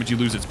take damage, you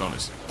lose its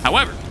bonus.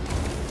 However,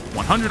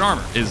 100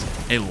 armor is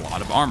a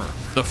lot of armor.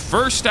 The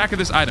first stack of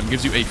this item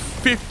gives you a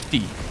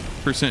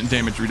 50%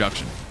 damage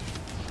reduction.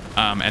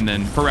 And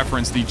then, for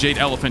reference, the Jade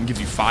Elephant gives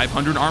you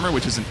 500 armor,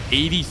 which is an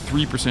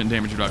 83%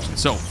 damage reduction.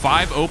 So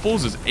 5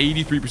 opals is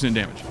 83%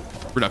 damage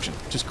reduction,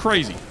 which is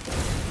crazy.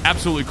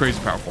 Absolutely crazy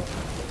powerful.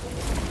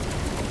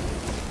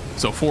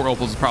 So 4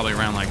 opals is probably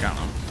around, like, I don't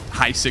know,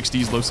 high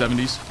 60s, low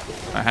 70s,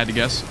 I had to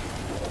guess.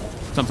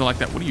 Something like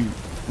that.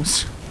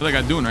 What's that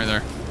guy doing right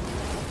there?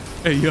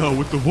 Hey, yo,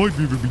 what the Void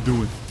Beaver be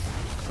doing?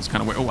 That's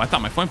kind of weird. Oh, I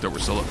thought my flamethrower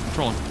was still up.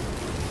 Controlling.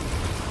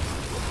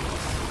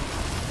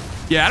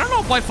 Yeah, I don't know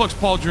if Light Flux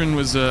Pauldron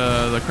was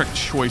the correct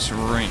choice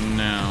right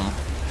now.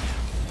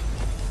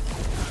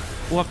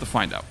 We'll have to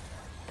find out.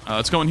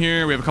 Let's go in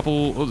here. We have a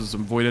couple... Oh, there's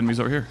some void enemies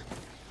over here.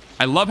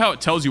 I love how it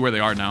tells you where they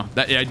are now.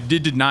 That I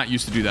did not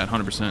used to do that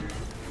 100%.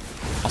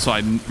 Also, I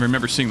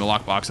remember seeing the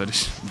lockbox. I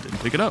just didn't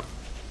pick it up.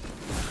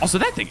 Also,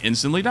 that thing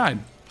instantly died.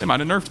 They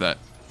might have nerfed that.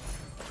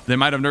 They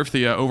might have nerfed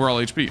the overall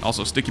HP.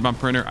 Also, Sticky Bomb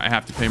Printer. I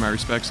have to pay my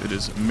respects. It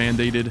is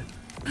mandated.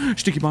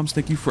 Sticky Bombs,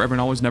 thank you forever and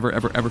always. Never,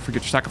 ever, ever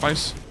forget your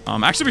sacrifice. I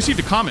actually received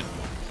a comment.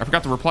 I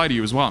forgot to reply to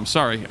you as well. I'm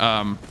sorry.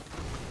 Not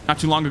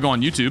too long ago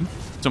on YouTube,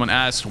 someone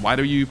asked, why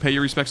do you pay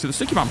your respects to the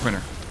Sticky Bomb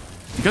Printer?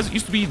 Because it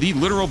used to be the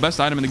literal best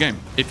item in the game.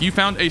 If you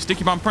found a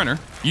Sticky Bomb Printer,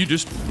 you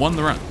just won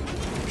the run.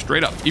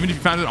 Straight up. Even if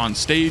you found it on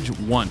stage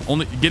 1.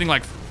 Only getting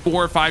like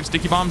 4 or 5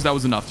 Sticky Bombs, that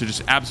was enough to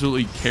just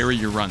absolutely carry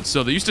your run.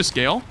 So they used to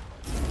scale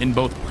in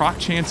both proc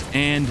chance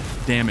and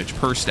damage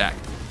per stack.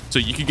 So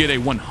you could get a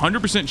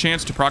 100%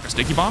 chance to proc a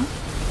Sticky Bomb,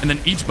 and then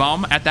each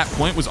bomb at that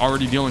point was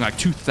already dealing like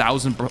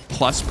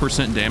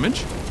 2,000+ %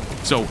 damage.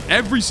 So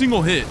every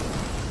single hit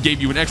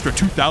gave you an extra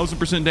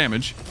 2,000%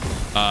 damage,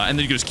 and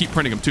then you could just keep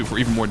printing them too for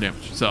even more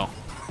damage. So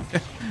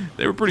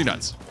they were pretty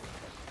nuts.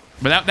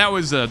 But that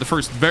was the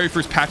very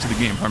first patch of the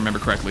game, if I remember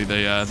correctly.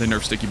 They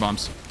nerfed Sticky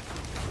Bombs.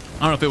 I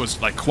don't know if it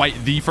was like quite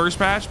the first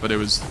patch, but it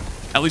was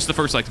at least the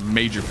first like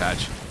major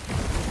patch.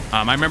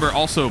 I remember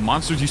also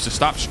monsters used to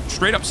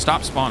straight up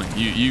stop spawning.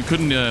 You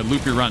couldn't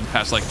loop your run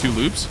past like 2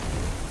 loops,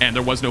 and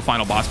there was no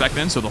final boss back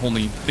then, so the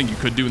only thing you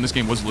could do in this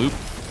game was loop.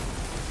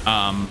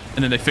 And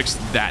then they fixed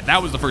that.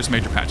 That was the first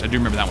major patch. I do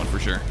remember that one for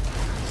sure.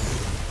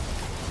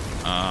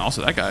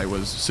 Also, that guy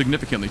was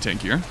significantly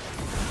tankier.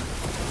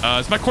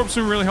 Is my corpse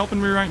room really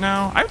helping me right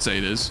now? I would say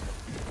it is.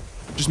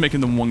 Just making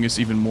the Wungus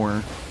even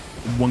more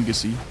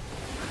Wungusy.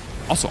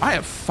 Also, I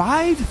have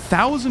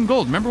 5,000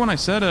 gold. Remember when I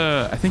said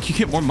I think you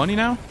get more money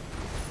now?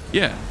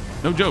 Yeah,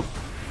 no joke.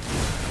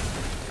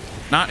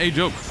 Not a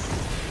joke.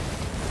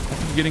 I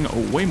think you're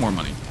getting way more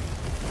money.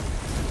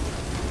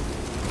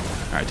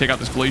 All right, take out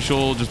this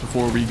glacial just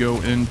before we go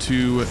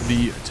into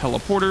the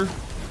teleporter.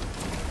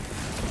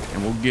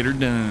 And we'll get her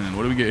done.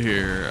 What do we get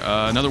here?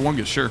 Another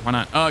Wungus, sure, why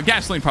not?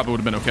 Gasoline probably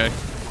would have been okay.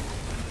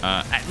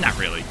 Not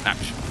really. Not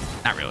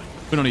really.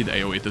 We don't need the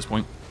AoE at this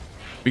point.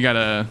 We got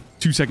a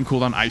 2-second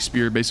cooldown Ice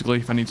Spear, basically,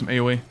 if I need some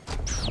AoE.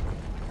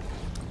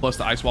 plus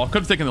the ice wall.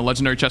 Could have taken the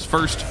legendary chest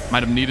first.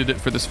 Might have needed it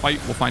for this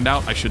fight. We'll find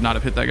out. I should not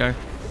have hit that guy.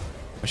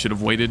 I should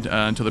have waited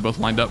until they both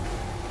lined up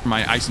for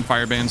my ice and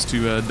fire bands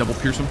to double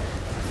pierce them.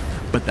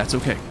 But that's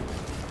okay.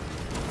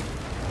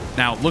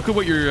 Now, look at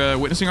what you're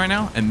witnessing right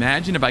now.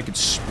 Imagine if I could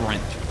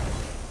sprint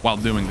while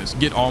doing this.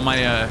 Get all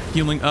my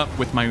healing up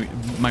with my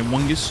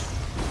wungus,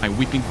 my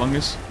weeping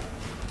fungus.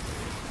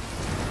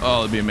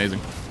 Oh, that'd be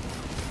amazing.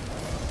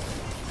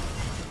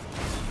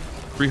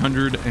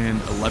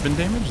 311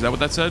 damage. Is that what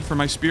that said for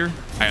my spear?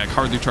 I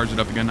hardly charged it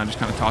up again. I just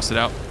kind of tossed it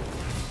out.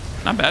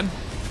 Not bad.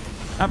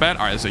 Not bad.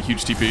 All right, that's a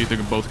huge TP. They're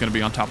both going to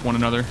be on top of one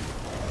another.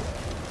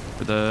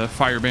 For the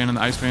fire band and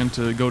the ice band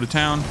to go to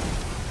town.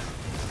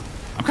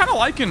 I'm kind of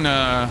liking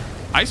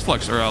ice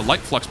flux or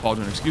light flux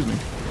pauldron, excuse me.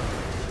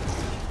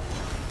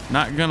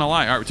 Not gonna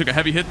lie. All right, we took a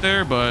heavy hit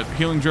there, but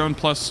healing drone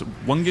plus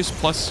wungus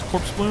plus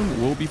corpse balloon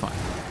will be fine.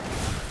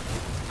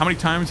 How many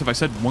times have I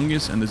said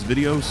wungus in this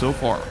video so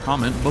far?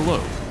 Comment below.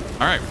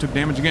 All right, we took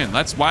damage again.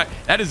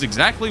 That is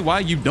exactly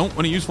why you don't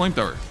want to use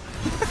flamethrower.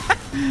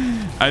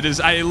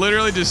 I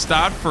literally just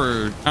stopped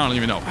for, I don't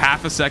even know,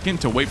 half a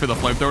second to wait for the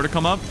flamethrower to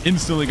come up.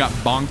 Instantly got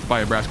bonked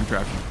by a brass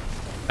contraption.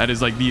 That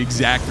is like the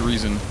exact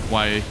reason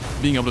why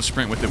being able to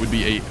sprint with it would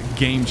be a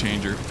game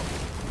changer.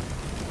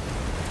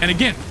 And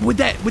again, would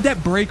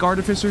that break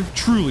Artificer?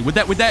 Truly, would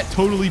that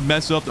totally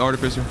mess up the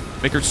Artificer?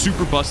 Make her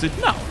super busted?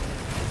 No,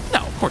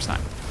 of course not.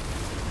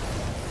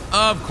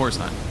 Of course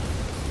not.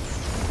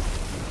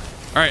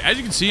 All right, as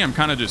you can see, I'm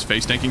kind of just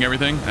face tanking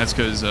everything. That's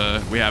because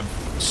we have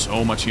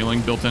so much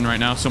healing built in right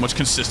now, so much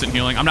consistent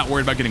healing. I'm not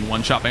worried about getting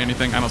one shot by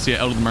anything. I don't see an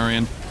Elder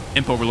Lemurian.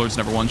 Imp Overlords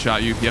never one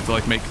shot you. You have to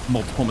like make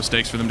multiple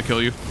mistakes for them to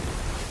kill you.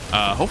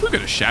 Hopefully we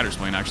get a Shatter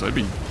Splane, actually.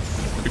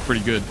 That'd be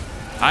pretty good.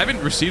 I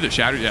haven't received a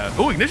Shatter yet.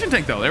 Oh, Ignition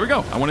Tank, though. There we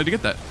go. I wanted to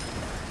get that.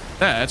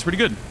 Yeah, that's pretty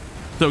good.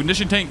 So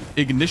Ignition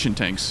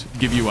Tanks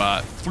give you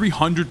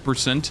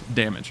 300%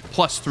 damage,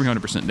 plus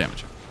 300%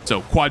 damage.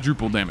 So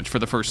quadruple damage for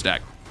the first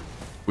stack,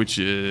 which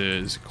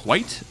is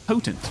quite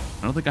potent.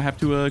 I don't think I have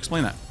to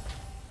explain that.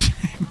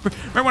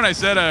 Remember when I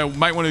said I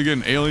might want to get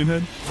an alien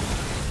head?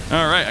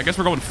 All right, I guess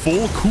we're going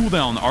full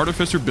cooldown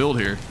Artificer build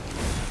here.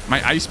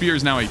 My Ice Spear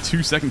is now a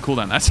 2-second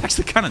cooldown. That's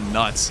actually kind of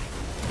nuts.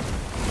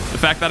 The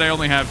fact that I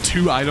only have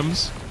 2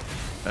 items,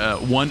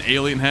 one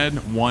Alien Head,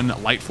 one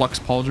Light Flux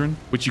Pauldron,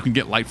 which you can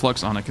get Light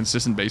Flux on a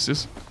consistent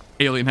basis.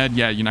 Alien Head,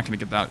 yeah, you're not going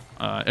to get that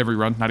every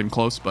run, not even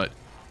close, but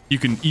you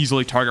can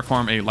easily target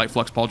farm a Light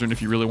Flux Pauldron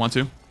if you really want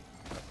to.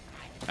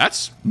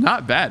 That's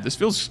not bad. This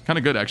feels kind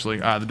of good, actually.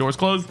 The door's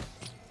closed.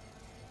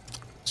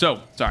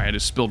 So, sorry, I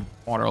just spilled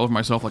water all over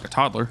myself like a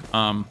toddler.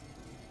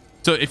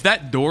 So if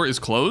that door is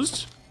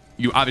closed,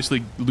 you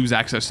obviously lose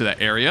access to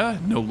that area.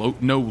 No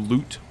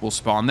loot will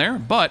spawn there.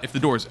 But if the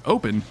door is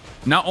open,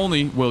 not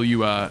only will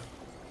you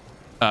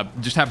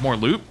just have more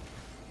loot.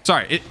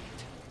 Sorry,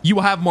 you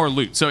will have more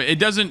loot. So it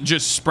doesn't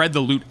just spread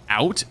the loot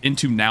out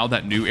into now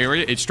that new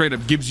area. It straight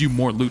up gives you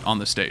more loot on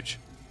the stage.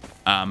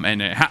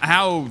 And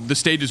how the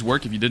stages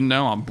work, if you didn't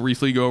know, I'll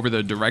briefly go over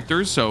the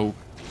directors. So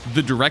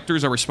the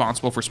directors are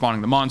responsible for spawning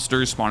the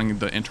monsters, spawning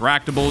the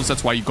interactables.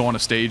 That's why you go on a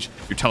stage.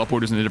 Your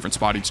teleporter's in a different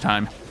spot each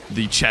time.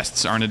 The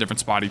chests are in a different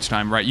spot each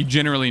time, right? You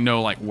generally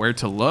know like where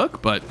to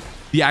look, but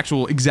the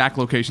actual exact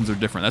locations are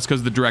different. That's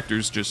because the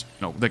directors just,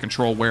 they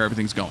control where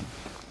everything's going.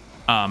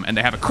 And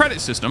they have a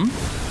credit system,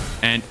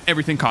 and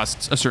everything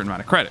costs a certain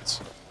amount of credits.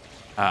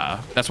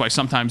 That's why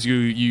sometimes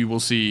you will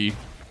see,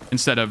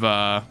 instead of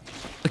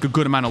like a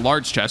good amount of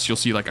large chests, you'll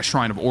see like a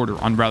Shrine of Order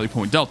on Rally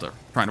Point Delta.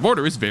 Shrine of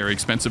Order is very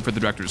expensive for the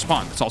director to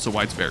spawn. That's also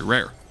why it's very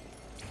rare.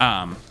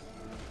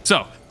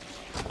 So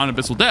on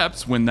Abyssal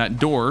Depths, when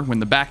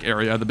the back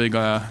area, the big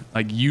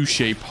like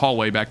U-shaped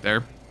hallway back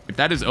there, if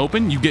that is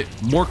open, you get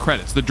more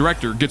credits. The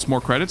director gets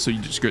more credits, so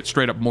you just get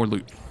straight up more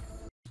loot.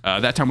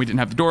 That time we didn't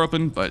have the door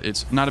open, but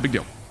it's not a big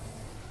deal.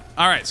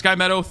 All right, Sky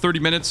Meadow, 30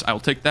 minutes. I will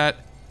take that.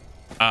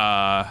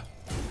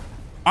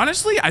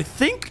 Honestly, I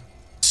think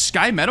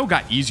Sky Meadow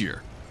got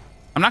easier.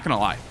 I'm not gonna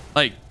lie.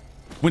 Like,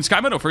 when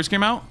Sky Meadow first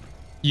came out,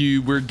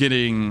 you were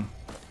getting,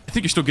 I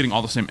think you're still getting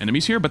all the same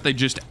enemies here, but they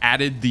just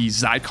added the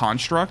Zide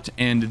Construct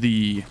and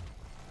the, is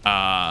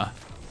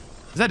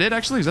that it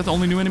actually? Is that the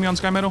only new enemy on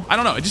Sky Meadow? I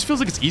don't know. It just feels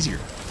like it's easier.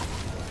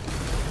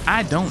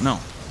 I don't know.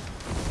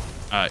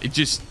 It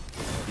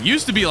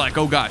used to be like,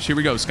 oh gosh, here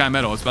we go, Sky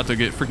Meadow. It's about to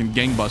get freaking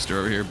gangbuster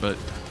over here, but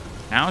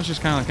now it's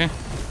just kind of like,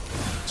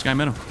 Sky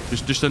Meadow.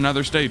 Just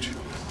another stage.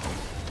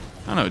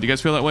 I don't know. Do you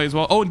guys feel that way as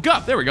well? Oh, and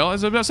Gup. There we go. I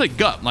was about to say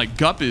Gup. Like,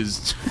 Gup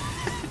is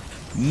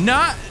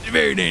not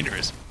very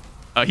dangerous.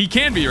 He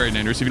can be very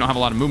dangerous if you don't have a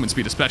lot of movement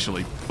speed,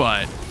 especially.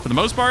 But for the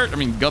most part, I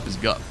mean, Gup is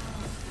Gup.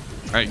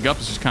 All right, Gup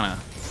is just kind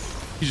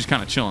of, he's just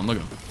kind of chilling. Look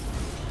at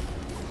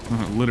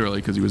him. Literally,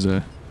 because he was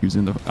in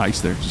the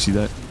ice there. Did you see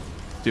that?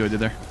 See what I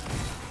did there?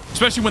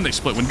 Especially when they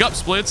split. When Gup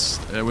splits,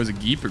 was it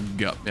Geep or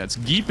Gup? Yeah, it's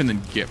Geep and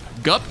then Gip.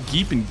 Gup,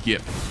 Geep, and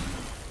Gip.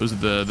 Those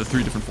are the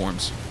 3 different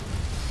forms.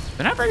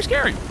 They're not very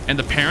scary. And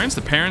the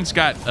parents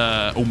got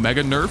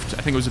Omega nerfed.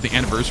 I think it was at the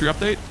anniversary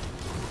update.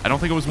 I don't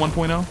think it was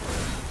 1.0.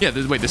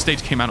 Yeah, wait, the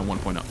stage came out at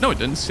 1.0. No, it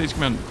didn't. The stage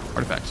came out in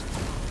Artifacts.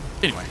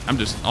 Anyway, I'm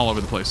just all over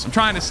the place. I'm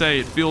trying to say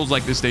it feels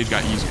like this stage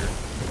got easier.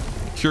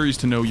 Curious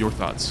to know your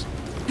thoughts.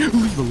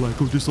 Leave a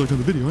like or dislike on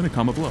the video and a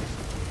comment below.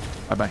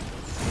 Bye-bye.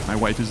 My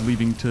wife is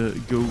leaving to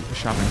go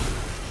shopping.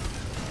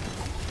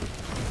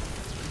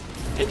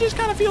 It just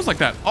kind of feels like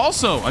that.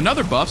 Also,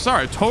 another buff.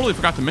 Sorry, I totally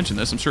forgot to mention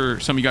this. I'm sure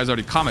some of you guys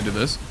already commented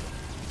this.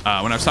 When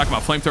I was talking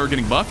about Flamethrower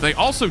getting buffed, they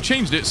also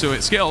changed it so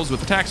it scales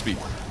with attack speed.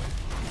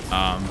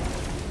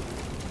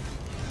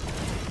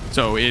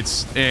 So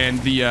it's, and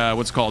the,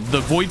 what's it called? The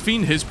Void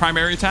Fiend, his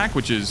primary attack,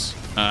 which is,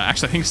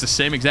 actually, I think it's the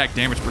same exact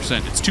damage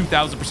percent. It's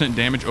 2,000%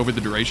 damage over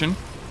the duration,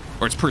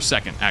 or it's per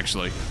second,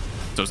 actually.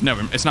 So it's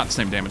not the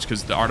same damage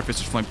because the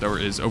Artificer's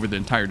Flamethrower is over the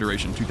entire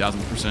duration,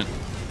 2,000%.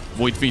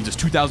 Void Fiend's is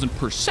 2,000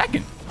 per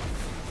second.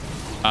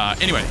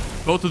 Anyway,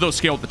 both of those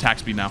scale with attack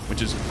speed now,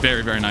 which is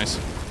very, very nice.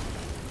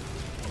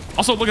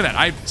 Also, look at that.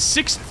 I have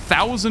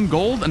 6,000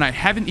 gold, and I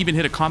haven't even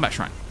hit a combat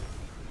shrine.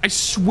 I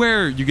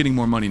swear you're getting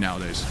more money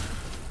nowadays.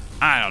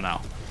 I don't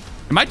know.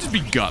 It might just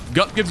be Gup.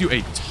 Gup gives you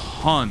a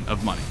ton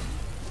of money.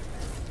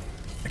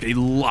 Like a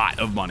lot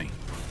of money.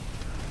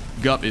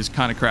 Gup is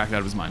kind of cracked out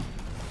of his mind.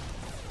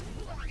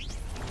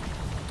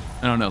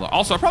 I don't know.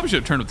 Also, I probably should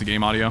have turned up the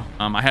game audio.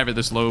 I have it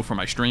this low for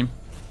my stream.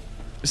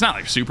 It's not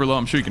like super low.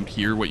 I'm sure you can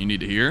hear what you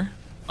need to hear.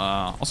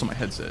 Also, my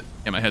headset.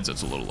 Yeah, my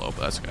headset's a little low,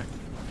 but that's okay.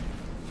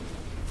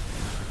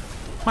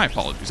 My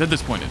apologies. At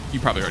this point, you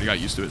probably already got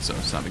used to it, so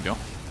it's not a big deal.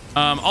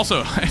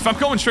 Also, if I'm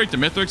going straight to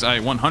Mythics, I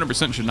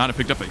 100% should not have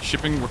picked up a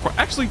shipping requirement.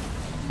 Actually,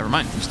 never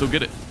mind. You still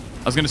get it.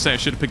 I was going to say I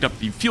should have picked up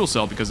the fuel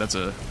cell because that's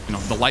a, you know,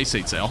 the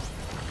Lysate sale.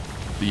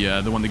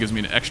 The one that gives me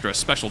an extra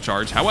special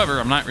charge. However,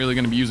 I'm not really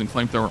going to be using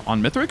Flamethrower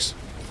on Mythics.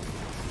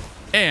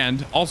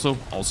 And also,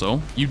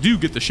 you do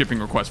get the shipping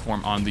request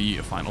form on the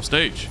final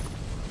stage,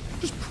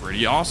 which is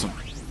pretty awesome.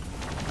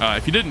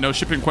 If you didn't know,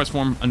 shipping request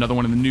form, another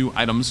one of the new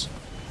items.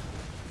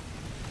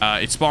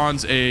 It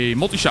spawns a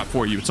multi-shop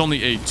for you. It's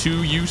only a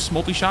 2-use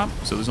multi-shop,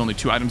 so there's only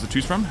 2 items to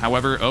choose from.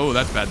 However, oh,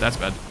 that's bad. That's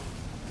bad.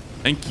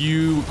 Thank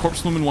you,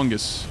 Corpse Lumen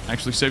Wungus.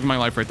 Actually saving my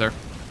life right there.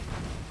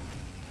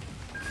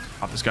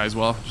 Pop this guy as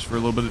well, just for a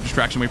little bit of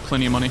distraction. We have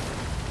plenty of money.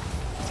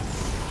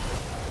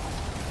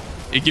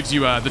 It gives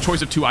you the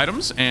choice of 2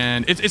 items,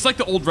 and it's like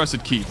the old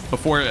Rusted Key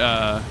before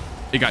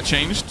it got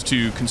changed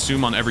to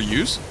consume on every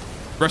use.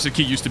 Rusted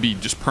Key used to be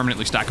just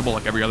permanently stackable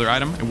like every other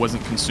item. It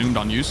wasn't consumed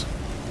on use.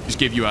 Just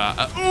gave you a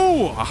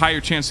higher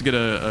chance to get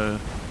a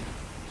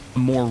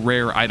more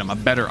rare item, a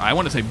better, I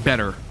want to say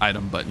better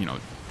item, but you know,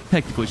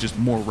 technically it's just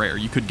more rare.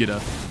 You could get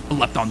a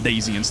Lepton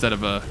Daisy instead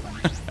of a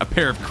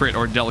pair of Crit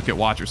or Delicate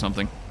Watch or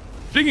something.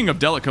 Speaking of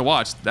Delicate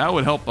Watch, that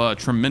would help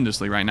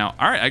tremendously right now.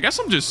 All right, I guess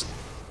I'm just,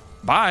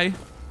 bye.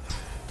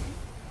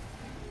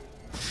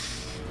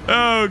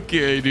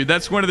 Okay, dude,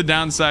 that's one of the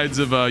downsides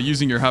of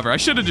using your hover. I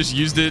should have just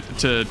used it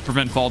to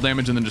prevent fall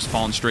damage and then just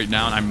fallen straight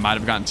down. I might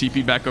have gotten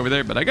TP'd back over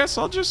there, but I guess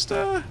I'll just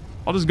go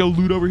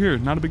loot over here.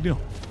 Not a big deal.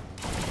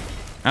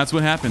 That's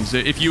what happens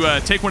if you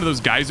take one of those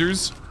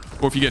geysers,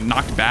 or if you get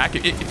knocked back.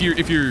 If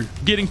you're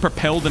getting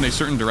propelled in a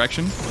certain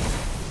direction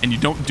and you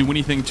don't do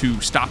anything to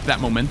stop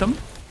that momentum,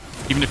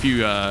 even if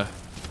you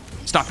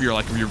stop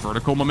your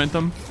vertical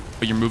momentum,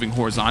 but you're moving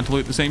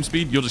horizontally at the same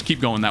speed, you'll just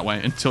keep going that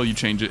way until you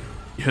change it.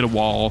 You hit a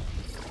wall.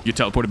 You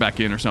teleport it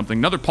back in or something.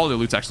 Another poly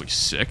loot's actually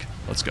sick.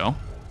 Let's go.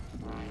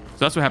 So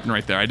that's what happened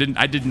right there. I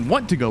didn't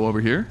want to go over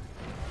here,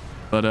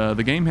 but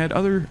the game had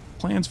other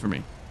plans for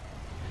me.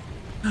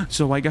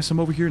 So I guess I'm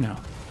over here now.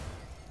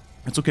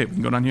 That's okay. We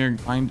can go down here and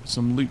find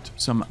some loot,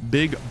 some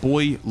big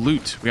boy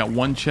loot. We got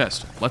 1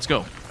 chest. Let's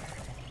go.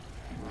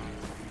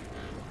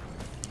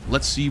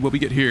 Let's see what we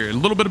get here. A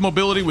little bit of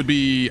mobility would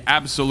be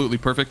absolutely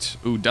perfect.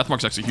 Ooh,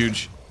 Deathmark's actually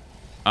huge.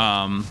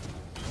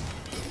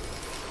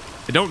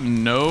 I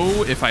don't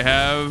know if I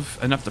have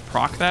enough to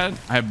proc that.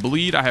 I have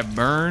Bleed, I have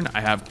Burn,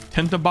 I have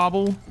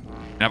Tentabobble, and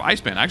I have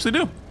Ice Band. I actually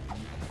do.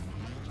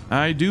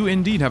 I do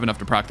indeed have enough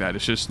to proc that.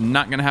 It's just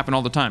not going to happen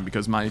all the time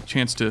because my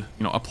chance to,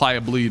 you know, apply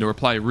a Bleed or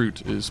apply a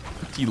Root is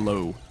pretty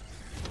low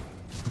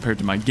compared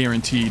to my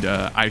guaranteed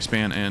Ice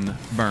Band and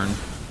Burn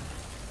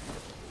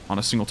on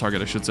a single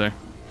target, I should say.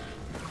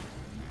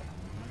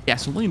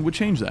 Gasoline would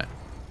change that.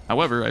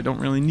 However, I don't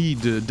really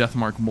need to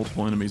deathmark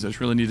multiple enemies. I just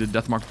really need to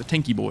deathmark the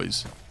tanky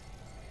boys.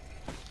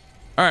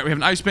 All right, we have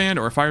an Ice Band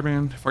or a Fire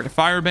Band.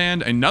 Fire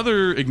Band,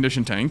 another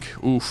Ignition Tank.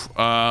 Oof.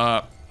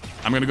 I'm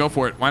going to go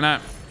for it. Why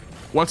not?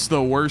 What's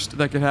the worst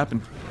that could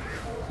happen?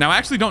 Now, I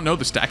actually don't know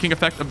the stacking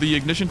effect of the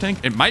Ignition Tank.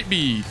 It might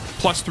be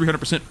plus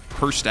 300%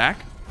 per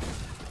stack,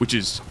 which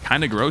is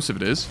kind of gross if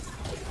it is.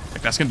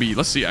 Like, that's going to be...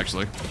 Let's see,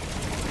 actually.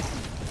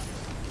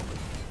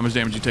 How much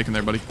damage you taking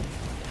there, buddy?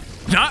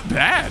 Not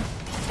bad.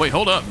 Wait,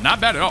 hold up.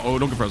 Not bad at all. Oh,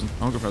 don't go frozen.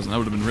 Don't go frozen. That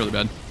would have been really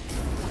bad.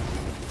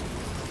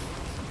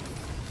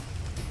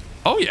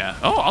 Oh, yeah.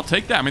 Oh, I'll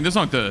take that. I mean, those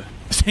aren't the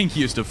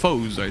tankiest of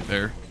foes right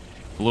there.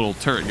 The little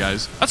turret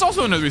guys. That's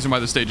also another reason why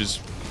this stage is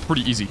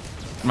pretty easy,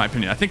 in my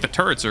opinion. I think the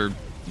turrets are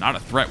not a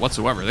threat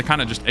whatsoever. They're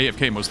kind of just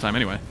AFK most of the time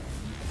anyway.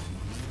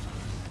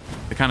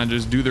 They kind of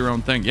just do their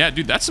own thing. Yeah,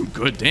 dude, that's some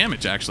good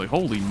damage, actually.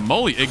 Holy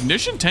moly.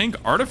 Ignition Tank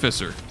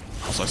Artificer.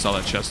 Also, I saw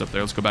that chest up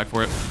there. Let's go back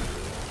for it.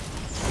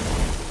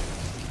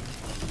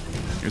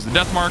 Here's the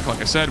death mark.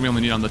 Like I said, we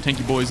only need on the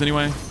tanky boys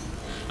anyway.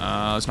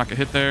 Let's not get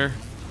hit there.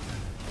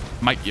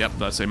 Yep,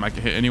 let's say might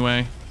get hit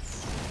anyway.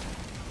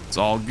 It's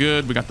all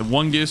good. We got the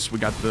Wungus. We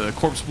got the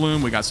Corpse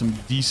Bloom. We got some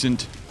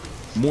decent,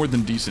 more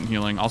than decent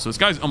healing. Also, this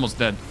guy's almost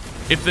dead.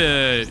 If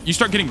you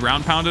start getting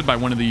ground pounded by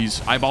one of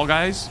these eyeball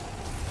guys,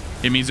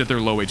 it means that they're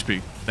low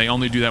HP. They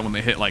only do that when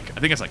they hit like, I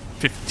think it's like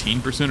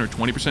 15% or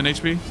 20%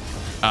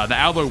 HP. The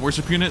Alloy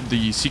Worship unit,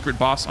 the secret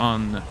boss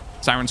on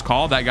Siren's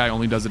Call, that guy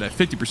only does it at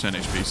 50%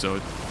 HP. So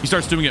he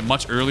starts doing it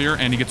much earlier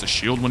and he gets a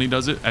shield when he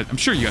does it. I'm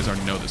sure you guys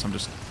already know this. I'm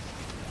just,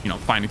 you know,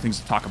 finding things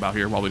to talk about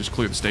here while we just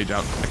clear the stage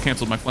out. I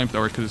canceled my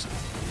flamethrower because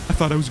I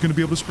thought I was going to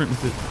be able to sprint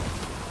with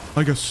it.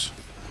 I guess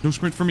no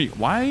sprint for me.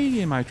 Why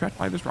am I trapped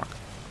by this rock?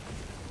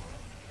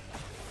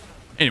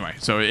 Anyway,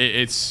 so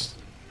it's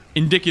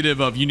indicative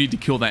of you need to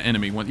kill that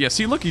enemy. Yeah,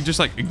 see, look, he's just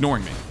like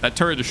ignoring me. That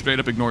turret just straight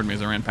up ignored me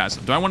as I ran past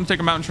it. Do I want to take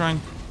a mountain shrine?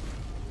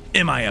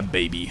 Am I a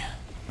baby?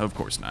 Of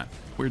course not.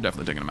 We're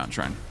definitely taking a mountain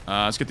shrine.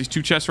 Let's get these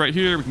 2 chests right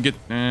here. We can get,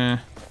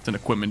 it's an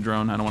equipment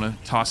drone. I don't want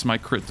to toss my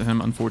crit to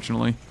him,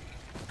 unfortunately.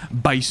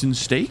 Bison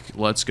steak.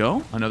 Let's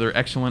go. Another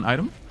excellent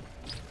item.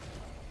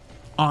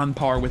 On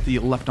par with the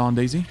left on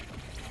Daisy.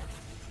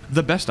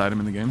 The best item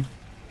in the game.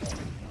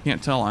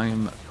 Can't tell I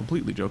am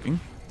completely joking.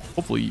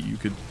 Hopefully you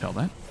could tell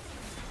that.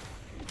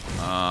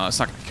 It's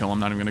not gonna kill him.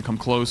 Not even gonna come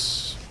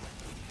close.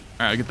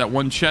 All right, I get that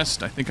 1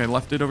 chest. I think I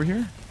left it over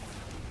here.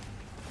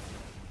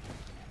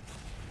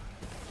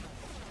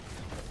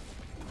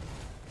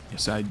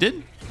 Yes, I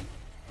did.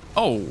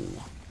 Oh.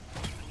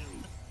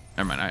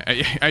 Never mind.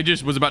 I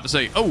just was about to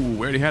say, oh, we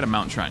already had a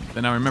mountain shrine.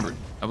 Then I remembered.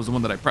 That was the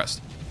one that I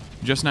pressed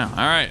just now. All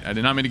right. I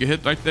did not mean to get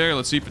hit right there.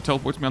 Let's see if it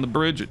teleports me on the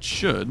bridge. It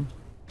should.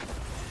 Here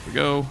we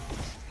go.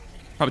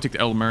 Probably take the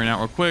Elder out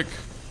real quick.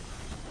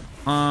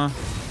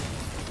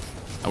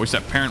 I wish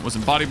that parent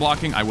wasn't body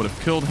blocking. I would have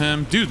killed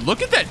him. Dude,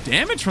 look at that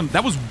damage from...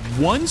 That was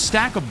 1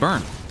 stack of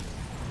burn.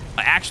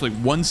 Actually,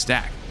 1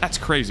 stack. That's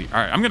crazy. All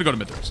right, I'm going to go to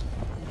Mithrix.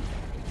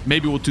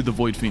 Maybe we'll do the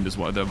Void Fiend as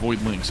well. The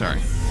Void Link,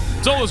 sorry.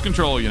 Solo's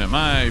Control Unit,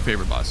 my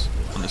favorite boss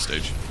on this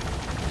stage.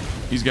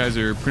 These guys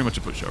are pretty much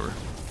a pushover.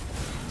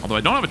 Although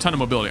I don't have a ton of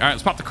mobility. All right,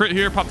 let's pop the crit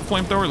here, pop the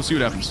flamethrower. Let's see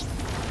what happens.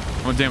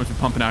 How much damage we're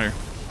pumping out here.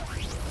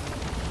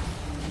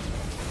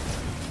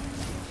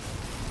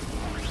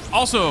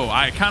 Also,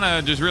 I kind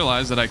of just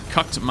realized that I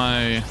cucked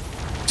my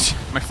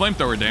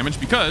flamethrower damage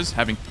because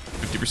having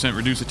 50%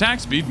 reduced attack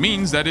speed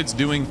means that it's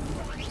doing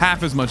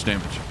half as much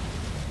damage.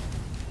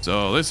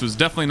 So this was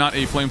definitely not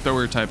a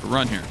flamethrower type of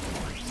run here.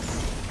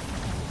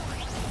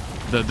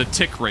 The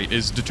tick rate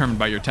is determined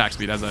by your attack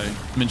speed, as I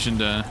mentioned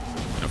a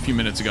few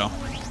minutes ago.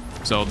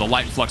 So the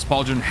light flux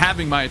pauldron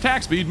having my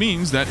attack speed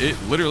means that it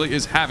literally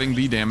is having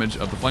the damage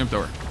of the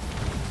flamethrower.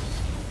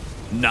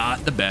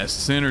 Not the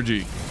best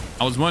synergy.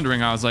 I was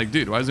wondering, I was like,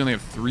 dude, why does he only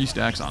have 3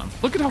 stacks on him?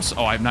 Look at how...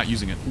 Oh, I'm not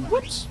using it.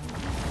 Whoops. I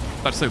was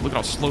about to say, look at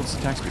how slow this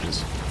attack speed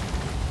is.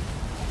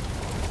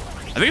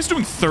 I think it's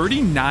doing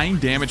 39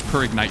 damage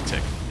per ignite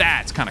tick.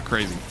 That's kind of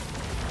crazy.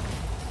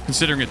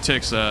 Considering it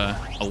ticks a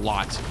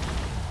lot.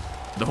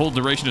 The whole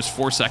duration is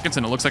 4 seconds,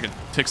 and it looks like it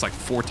ticks like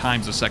 4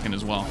 times a second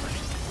as well.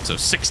 So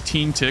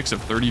 16 ticks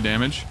of 30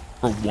 damage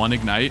for 1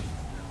 ignite.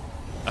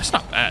 That's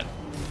not bad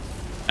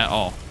at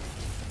all.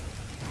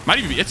 Might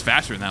even be... It's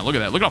faster than that. Look at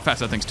that. Look at how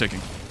fast that thing's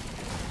ticking.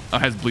 Oh,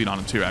 it has bleed on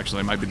it too,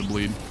 actually. It might be the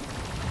bleed.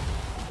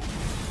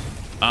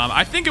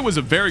 I think it was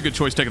a very good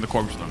choice taking the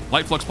Corpse Bloom.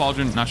 Light Flux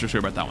Pauldron, not sure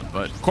about that one,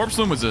 but Corpse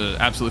Bloom was an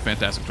absolutely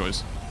fantastic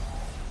choice.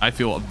 I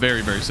feel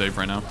very, very safe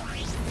right now.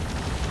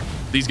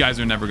 These guys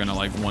are never gonna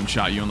like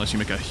one-shot you unless you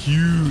make a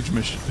huge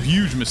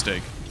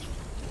mistake.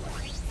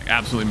 Like,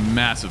 absolutely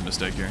massive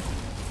mistake here.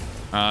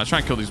 Let's try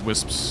and kill these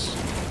wisps.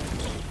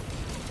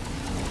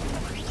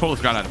 Totally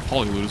forgot I had a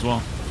poly loot as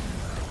well.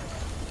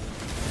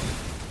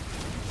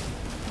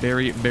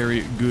 Very,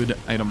 very good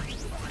item.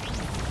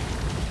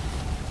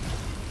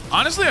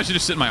 Honestly, I should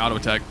just sit in my auto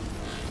attack.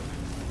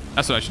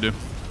 That's what I should do.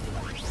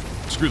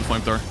 Screw the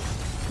flamethrower.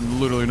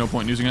 Literally no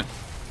point in using it.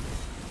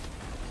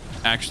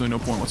 Actually, no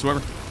point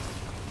whatsoever.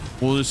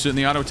 We'll just sit in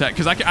the auto attack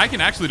because I can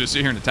actually just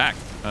sit here and attack.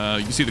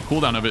 You see the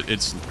cooldown of it.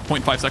 It's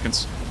 0.5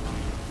 seconds.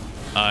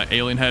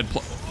 Alien head.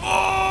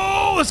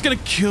 Oh, that's gonna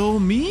kill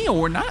me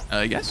or not?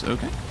 Yes.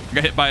 Okay. I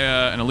got hit by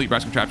an elite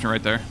brass contraption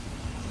right there.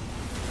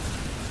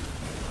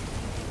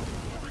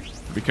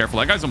 Be careful.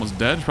 That guy's almost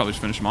dead. Probably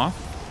just finish him off.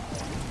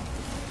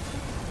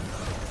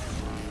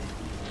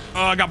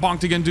 Oh, I got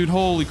bonked again, dude.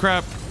 Holy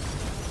crap.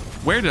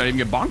 Where did I even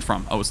get bonked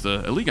from? Oh, it's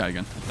the elite guy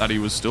again. Thought he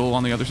was still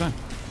on the other side.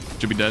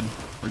 Should be dead.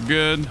 We're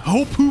good.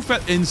 Hopoo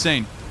at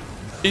insane.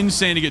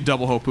 Insane to get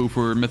double Hopoo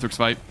for Mithrix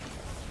fight.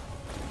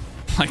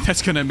 Like,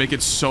 that's going to make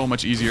it so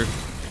much easier.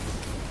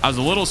 I was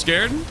a little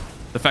scared.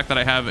 The fact that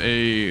I have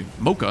a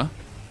Mocha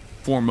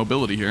for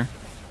mobility here.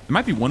 There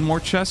might be one more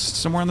chest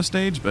somewhere on the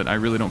stage, but I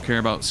really don't care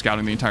about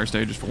scouting the entire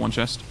stage just for one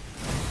chest.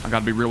 I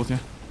gotta be real with you.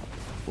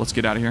 Let's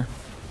get out of here.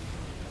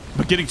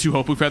 But getting 2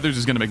 Hopoo feathers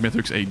is gonna make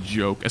Mithrix a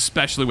joke,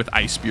 especially with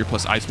Ice Spear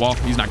plus Ice Wall.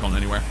 He's not going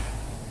anywhere.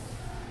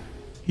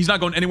 He's not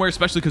going anywhere,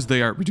 especially because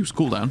they are reduced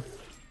cooldown.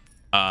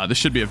 This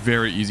should be a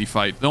very easy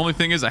fight. The only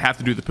thing is I have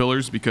to do the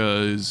pillars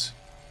because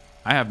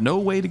I have no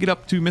way to get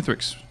up to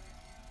Mithrix.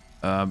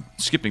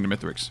 Skipping to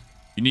Mithrix.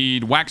 You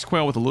need Wax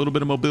Quail with a little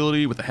bit of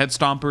mobility, with a Head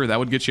Stomper. That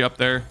would get you up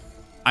there.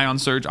 Ion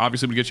Surge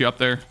obviously would get you up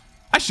there.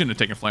 I shouldn't have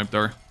taken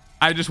Flamethrower.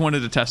 I just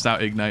wanted to test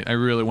out Ignite. I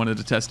really wanted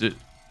to test it.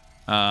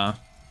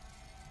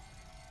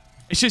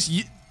 It's just,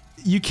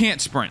 you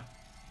can't sprint.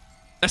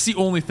 That's the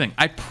only thing.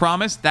 I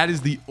promise that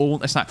is the only...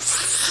 That's not...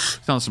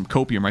 Sounds some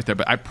copium right there,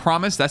 but I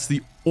promise that's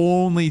the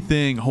only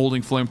thing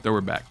holding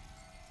Flamethrower back.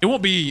 It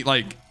won't be,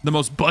 like, the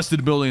most busted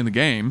ability in the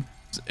game,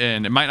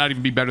 and it might not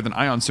even be better than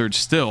Ion Surge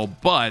still,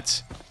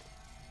 but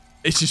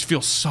it just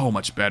feels so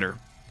much better.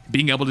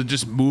 Being able to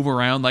just move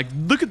around. Like,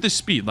 look at this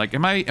speed. Like,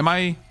 am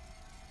I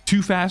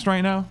too fast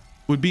right now?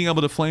 Would being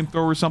able to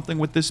Flamethrower something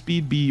with this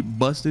speed be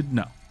busted?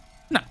 No.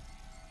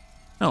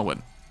 No, it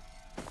wouldn't.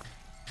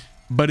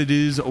 But it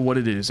is what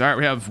it is. All right,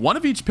 we have one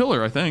of each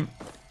pillar, I think.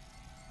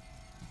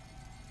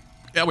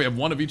 Yeah, we have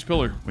one of each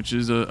pillar, which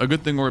is a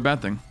good thing or a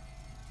bad thing.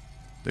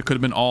 They could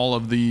have been all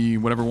of the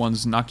whatever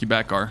ones knock you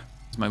back are.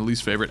 It's my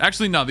least favorite.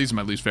 Actually, no, these are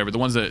my least favorite. The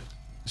ones that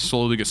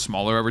slowly get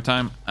smaller over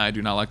time. I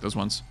do not like those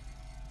ones.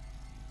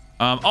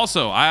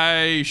 Also,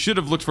 I should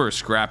have looked for a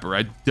scrapper.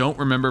 I don't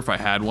remember if I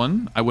had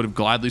one. I would have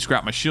gladly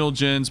scrapped my shield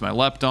gens, my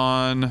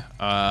Lepton,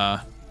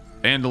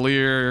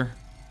 Bandolier,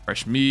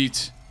 fresh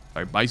meat,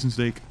 sorry, bison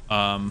steak.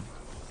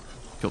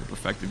 Kill the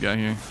perfected guy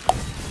here.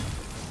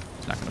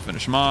 It's not gonna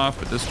finish him off,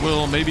 but this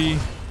will, maybe,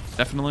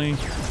 definitely.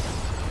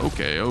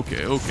 Okay.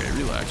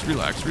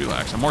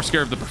 Relax. I'm more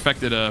scared of the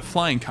perfected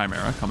flying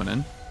chimera coming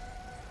in.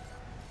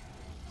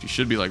 She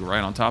should be like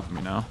right on top of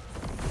me now.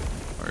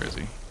 Where is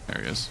he?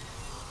 There he is.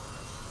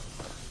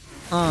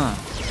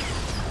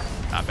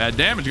 Not bad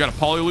damage. You got a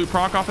Polyloot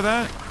proc off of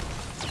that.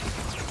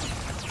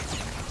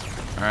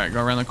 All right,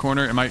 go around the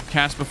corner. It might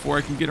cast before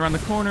I can get around the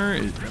corner.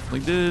 It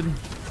definitely did.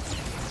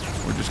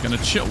 We're just gonna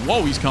chill.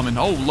 Whoa, he's coming.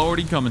 Oh, Lord,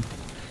 he's coming.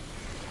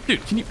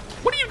 Dude, can you...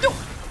 What are you doing?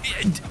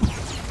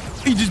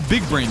 He just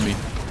big brained me.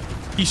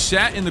 He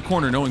sat in the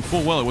corner knowing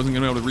full well I wasn't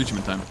gonna be able to reach him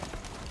in time.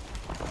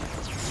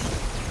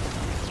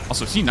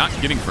 Also, is he not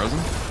getting frozen?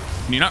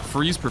 Can you not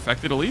freeze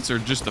perfected elites or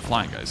just the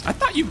flying guys? I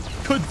thought you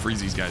could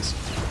freeze these guys.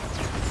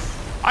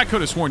 I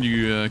could have sworn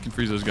you can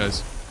freeze those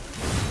guys.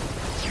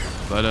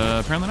 But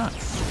apparently not.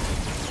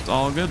 It's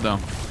all good though.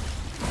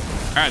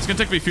 Alright, it's gonna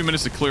take me a few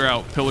minutes to clear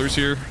out pillars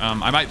here.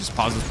 I might just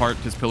pause this part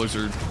because pillars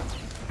are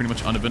pretty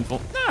much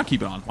uneventful. Nah, I'll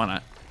keep it on. Why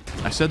not?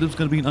 I said this was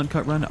gonna be an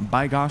uncut run.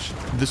 By gosh,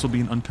 this will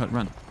be an uncut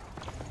run.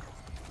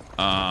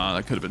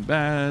 That could have been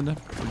bad.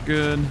 We're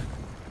good.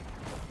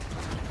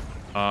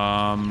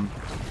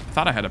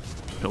 Thought I had a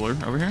pillar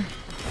over here.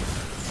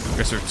 I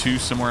guess there are two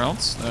somewhere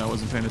else that I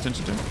wasn't paying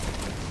attention to.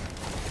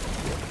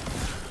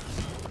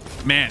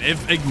 Man,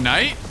 if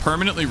Ignite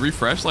permanently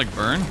refresh like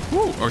Burn,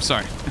 woo, or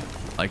sorry,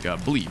 like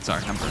Bleed,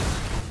 sorry, not Burn.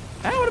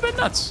 That would have been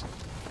nuts.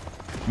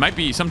 Might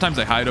be, sometimes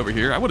they hide over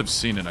here. I would have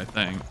seen it, I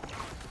think.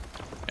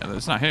 Yeah,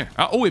 it's not here.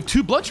 Oh, we have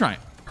 2 Blood Shrine.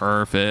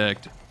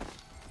 Perfect.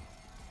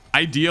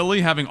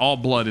 Ideally, having all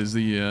blood is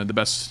the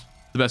best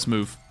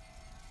move.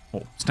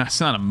 Well, it's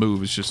not a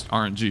move, it's just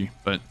RNG,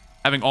 but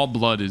having all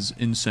blood is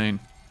insane.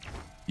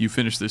 You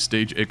finish this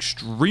stage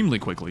extremely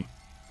quickly.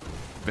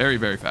 Very,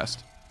 very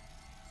fast.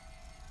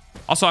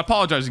 Also, I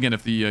apologize again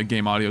if the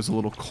game audio is a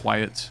little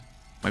quiet.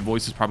 My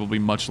voice is probably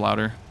much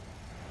louder.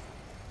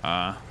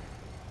 So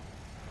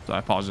I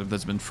apologize if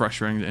that's been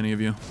frustrating to any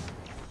of you.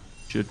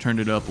 Should have turned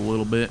it up a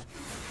little bit.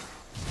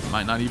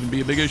 Might not even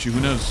be a big issue.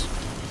 Who knows?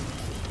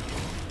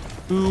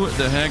 Who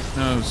the heck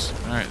knows?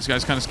 All right, this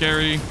guy's kind of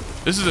scary.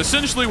 This is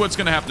essentially what's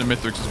going to happen to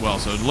Mithrix as well.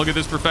 So look at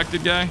this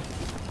perfected guy.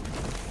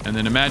 And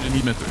then imagine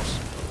he Mithrix.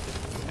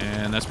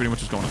 And that's pretty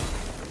much what's going on.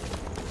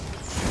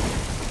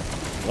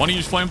 I want to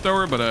use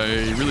Flamethrower, but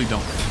I really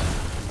don't.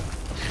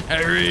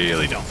 I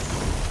really don't.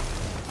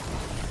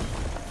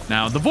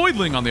 Now, the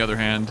Voidling, on the other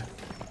hand,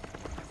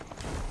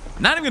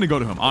 not even going to go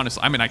to him,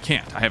 honestly. I mean, I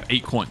can't. I have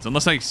 8 coins.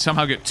 Unless I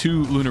somehow get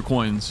 2 lunar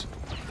coins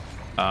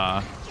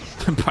by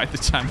the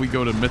time we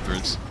go to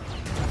Mithrix.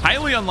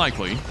 Highly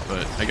unlikely,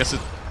 but I guess it...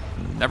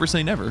 Never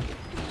say never.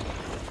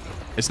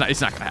 It's not going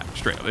to happen.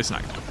 Straight up, it's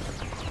not going to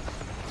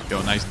happen.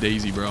 Yo, nice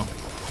daisy, bro.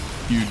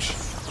 Huge.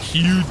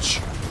 Huge.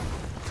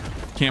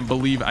 Can't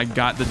believe I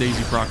got the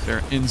daisy proc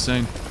there.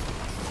 Insane.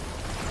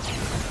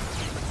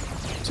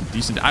 Some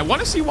decent... I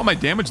want to see what my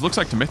damage looks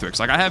like to Mithrix.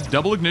 Like, I have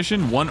double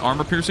ignition, 1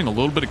 armor piercing, a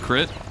little bit of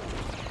crit.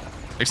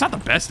 It's not the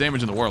best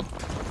damage in the world.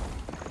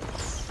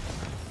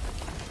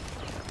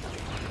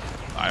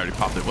 I already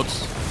popped it.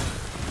 Whoops.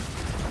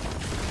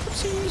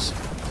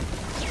 Oopsies.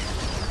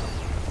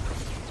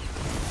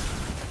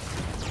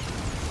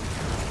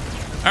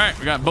 All right,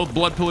 we got both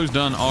blood pillars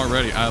done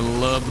already. I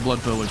love the blood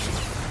pillars.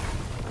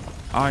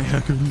 I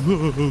heckin'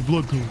 love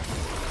blood pillars.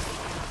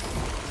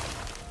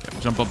 Okay,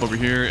 we'll jump up over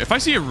here. If I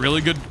see a really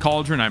good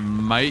cauldron, I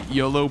might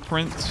YOLO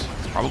print.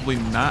 Probably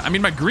not. I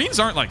mean, my greens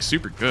aren't like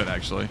super good,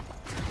 actually.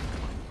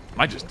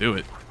 Might just do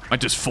it. Might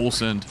just full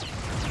send.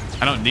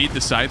 I don't need the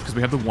scythe because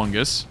we have the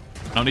Wungus.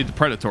 I don't need the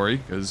predatory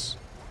because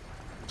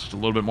it's just a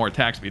little bit more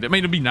attack speed. I mean,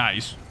 it'd be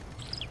nice.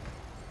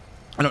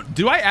 I don't.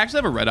 Do I actually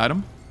have a red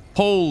item?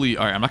 Holy,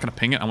 all right, I'm not gonna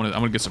ping it. I'm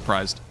gonna get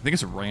surprised. I think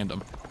it's a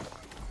random.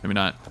 Maybe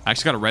not. I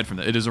actually got a red from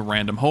that. It is a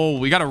random. Oh,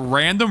 we got a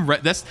random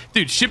red. That's,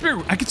 dude,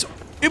 shipping.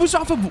 It was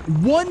off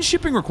of one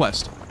shipping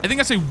request. I think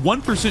that's a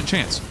 1%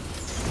 chance.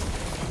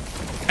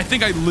 I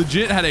think I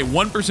legit had a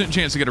 1%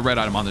 chance to get a red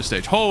item on this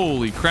stage.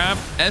 Holy crap.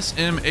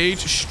 SMH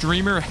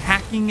streamer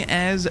hacking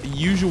as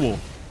usual.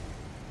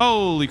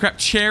 Holy crap.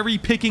 Cherry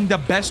picking the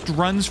best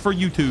runs for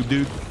YouTube,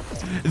 dude.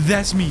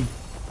 That's me.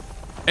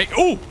 Hey,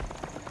 oh,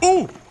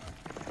 oh.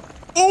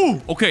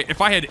 Oh, okay. If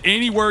I had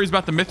any worries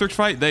about the Mithrix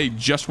fight, they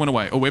just went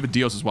away. Oh, we have a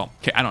Dios as well.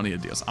 Okay, I don't need a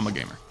Dios. I'm a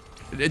gamer.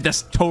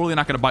 That's totally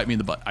not going to bite me in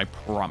the butt. I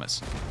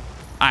promise.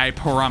 I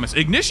promise.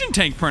 Ignition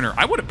tank printer.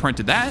 I would have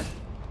printed that.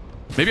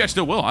 Maybe I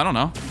still will. I don't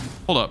know.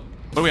 Hold up.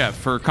 What do we have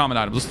for common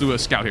items? Let's do a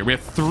scout here. We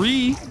have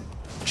 3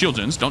 shield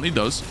gens. Don't need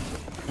those.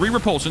 3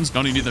 repulsions.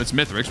 Don't need them. It's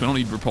Mithrix. We don't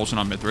need repulsion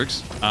on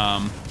Mithrix.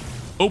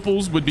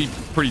 Opals would be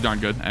pretty darn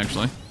good,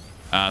 actually.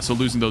 So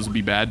losing those would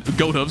be bad.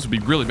 Goat hooves would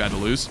be really bad to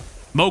lose.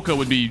 Mocha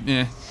would be,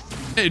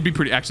 it'd be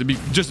pretty, actually be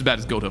just as bad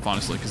as goat hoof,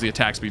 honestly, because the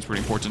attack speed's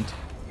pretty important.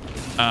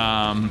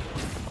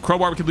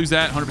 Crowbar, we could lose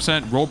that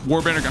 100%.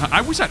 Warbender,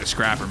 I wish I had a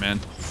scrapper,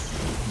 man.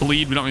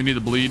 Bleed, we don't really need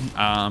the bleed.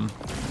 I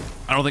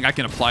don't think I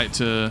can apply it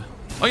to,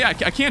 oh yeah, I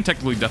can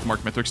technically deathmark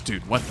Mithrix.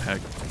 Dude, what the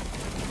heck?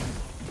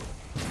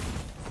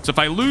 So if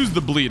I lose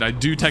the bleed, I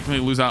do technically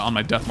lose out on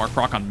my deathmark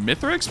proc on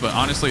Mithrix, but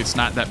honestly, it's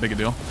not that big a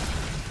deal.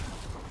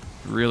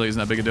 It really isn't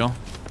that big a deal.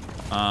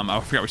 I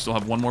forgot we still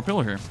have one more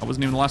pillar here. I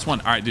wasn't even the last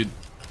one. All right, dude.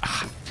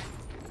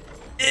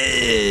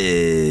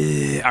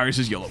 Iris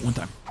is yellow one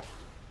time.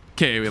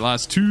 Okay, we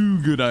lost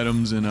 2 good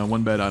items and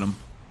 1 bad item.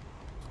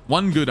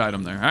 1 good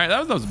item there. All right,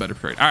 that was a better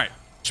trade. All right,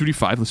 should we do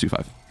 5? Let's do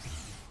 5.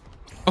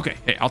 Okay,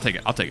 hey, I'll take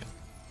it. I'll take it.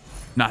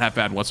 Not half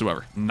bad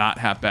whatsoever. Not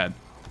half bad.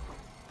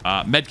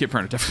 Medkit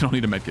printer.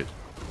 Definitely don't need a medkit.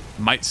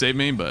 Might save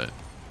me, but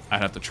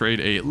I'd have to trade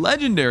a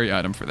legendary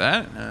item for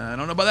that. I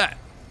don't know about that.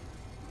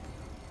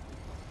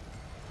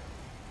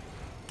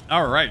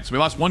 All right, so we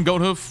lost 1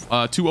 goat hoof,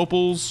 2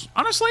 opals.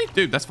 Honestly,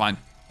 dude, that's fine.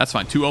 That's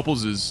fine. 2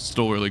 opals is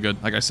still really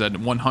good. Like I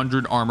said,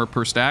 100 armor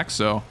per stack,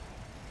 so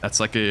that's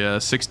like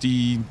a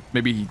 60,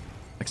 maybe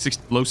like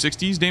low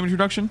 60s damage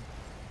reduction,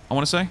 I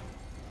want to say.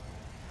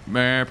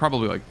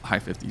 Probably like high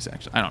 50s,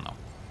 actually. I don't know.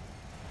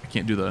 I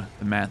can't do the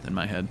math in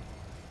my head.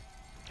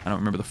 I don't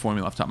remember the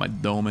formula off the top of my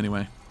dome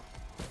anyway.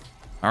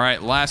 All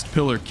right, last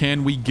pillar.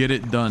 Can we get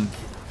it done?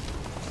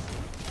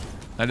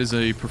 That is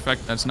a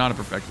perfect. That's not a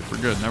perfected. We're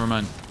good. Never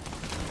mind.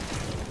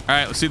 All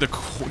right, let's see the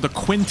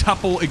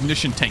quintuple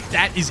ignition tank.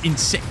 That is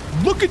insane.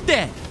 Look at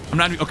that. I'm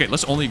not okay.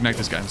 Let's only ignite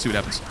this guy and see what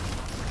happens.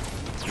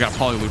 We got a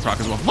poly loot proc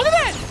as well. Look at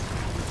that.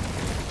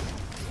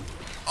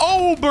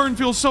 Oh, burn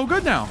feels so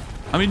good now.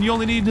 I mean, you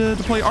only need to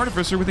play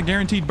Artificer with a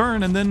guaranteed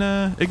burn and then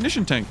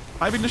ignition tank.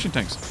 5 ignition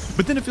tanks.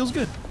 But then it feels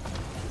good.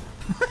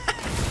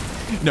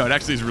 No, it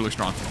actually is really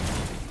strong.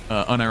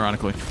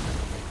 Unironically.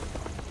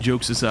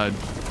 Jokes aside,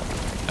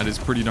 that is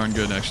pretty darn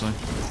good, actually.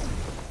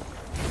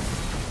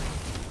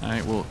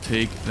 I will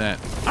take that.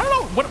 I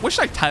don't know. What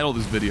should I title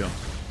this video?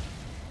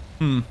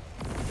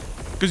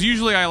 Because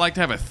usually I like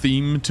to have a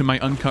theme to my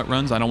uncut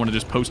runs. I don't want to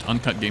just post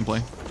uncut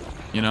gameplay.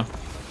 You know?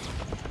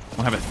 I want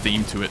to have a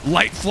theme to it.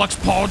 Light Flux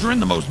Pauldron,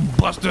 the most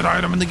busted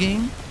item in the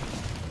game.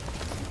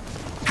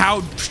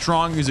 How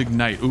strong is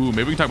Ignite? Ooh,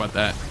 maybe we can talk about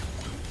that.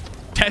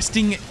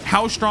 Testing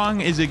how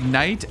strong is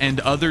Ignite and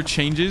other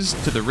changes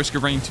to the Risk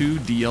of Rain 2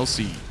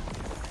 DLC.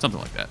 Something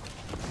like that.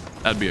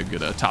 That'd be a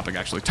good topic,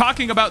 actually.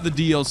 Talking about the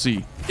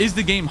DLC. Is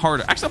the game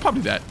harder? Actually, I'll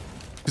probably do that.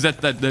 Because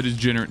that is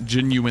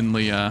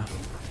genuinely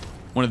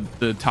one of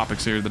the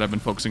topics here that I've been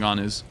focusing on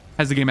is,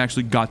 has the game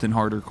actually gotten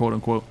harder, quote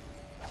unquote?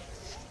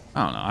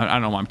 I don't know. I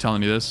don't know why I'm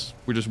telling you this.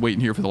 We're just waiting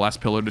here for the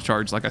last pillar to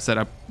charge. Like I said,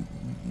 I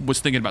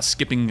was thinking about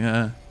skipping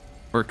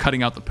or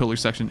cutting out the pillar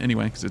section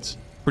anyway, because it's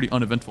pretty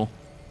uneventful.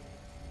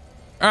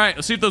 All right,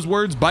 let's see if those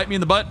words bite me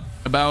in the butt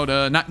about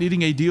not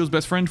needing a Dio's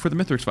best friend for the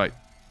Mithrix fight.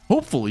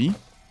 Hopefully,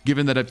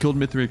 given that I've killed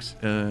Mithrix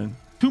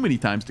too many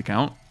times to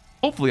count,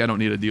 hopefully I don't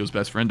need a Dio's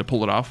best friend to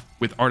pull it off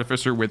with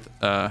Artificer with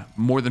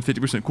more than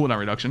 50% cooldown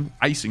reduction,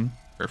 icing,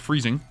 or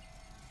freezing.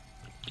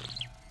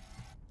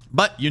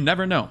 But you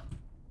never know.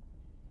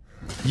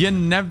 You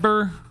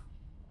never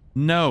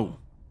know.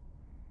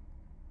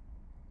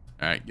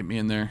 All right, get me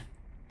in there.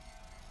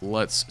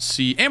 Let's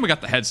see. And we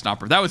got the Head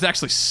Stomper. That was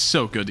actually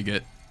so good to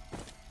get.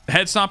 The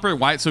Head Stomper,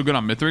 why it's so good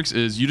on Mithrix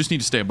is you just need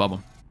to stay above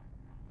him.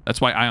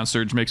 That's why Ion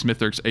Surge makes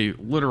Mithrix a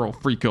literal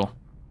free kill.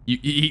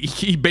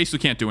 He basically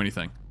can't do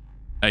anything.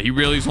 He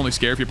really is only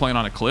scared if you're playing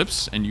on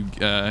Eclipse and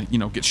you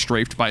know, get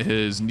strafed by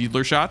his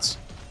Needler shots.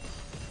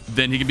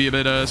 Then he can be a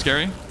bit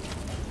scary.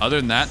 Other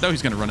than that, though,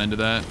 he's going to run into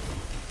that.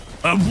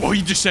 Oh,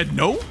 he just said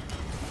no?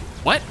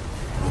 What?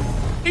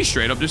 He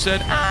straight up just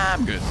said,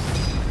 I'm good.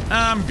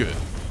 I'm good.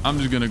 I'm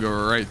just going to go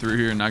right through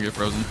here and not get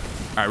frozen.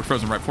 All right, we're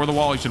frozen right before the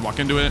wall. You should walk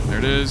into it. There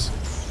it is.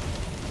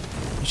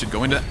 You should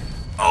go into that.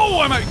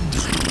 Oh, I might...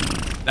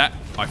 That...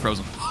 Oh, I froze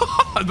him.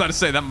 I was about to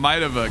say, that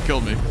might have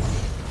killed me.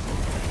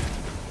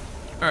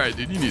 All right,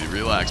 dude, you need to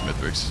relax,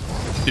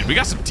 Mithrix. Dude, we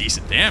got some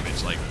decent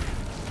damage. Like,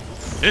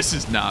 this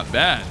is not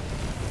bad.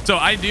 So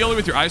ideally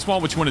with your ice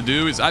wall, what you want to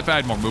do is, if I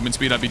had more movement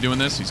speed, I'd be doing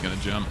this. He's going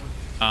to jump.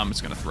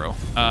 It's going to throw.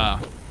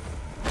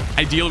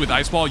 Ideally with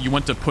ice wall, you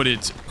want to put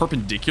it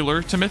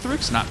perpendicular to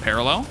Mithrix, not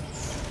parallel.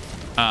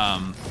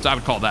 So I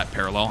would call that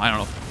parallel. I don't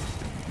know.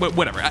 But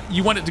whatever.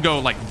 You want it to go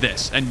like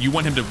this, and you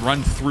want him to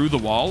run through the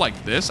wall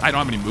like this. I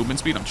don't have any movement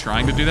speed. I'm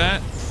trying to do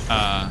that.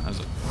 That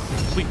was a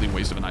completely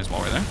waste of an ice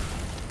wall right there.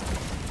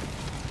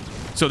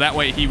 So that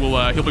way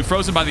he'll be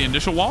frozen by the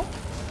initial wall,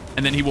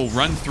 and then he will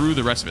run through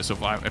the rest of it. So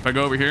if I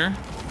go over here,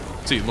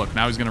 see, look,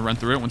 now he's going to run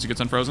through it once he gets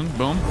unfrozen.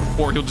 Boom.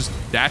 Or he'll just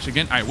dash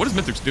again. All right, what is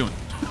Mithrix doing?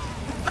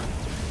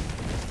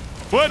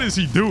 What is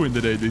he doing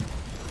today, dude?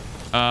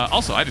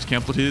 Also, I just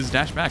canceled his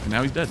dash back, and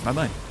now he's dead.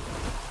 Bye-bye.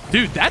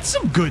 Dude, that's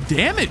some good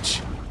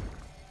damage.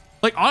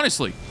 Like,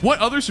 honestly, what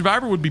other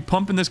survivor would be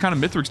pumping this kind of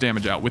Mithrix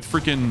damage out with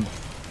freaking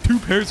 2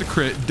 pairs of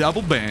crit,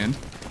 double band?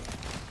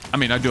 I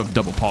mean, I do have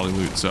double poly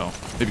loot, so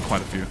maybe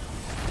quite a few.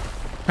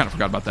 Kind of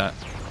forgot about that.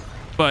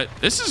 But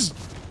this is,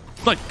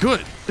 like,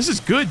 good. This is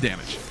good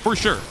damage, for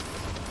sure.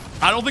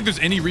 I don't think there's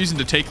any reason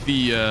to take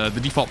the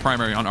default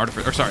primary on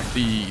Artificer, or sorry,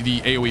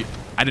 the AoE.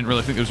 I didn't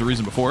really think there was a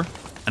reason before.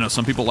 I know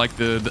some people like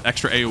the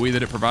extra AoE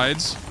that it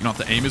provides. You don't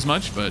have to aim as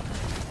much, but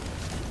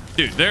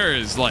dude, there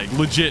is like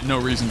legit no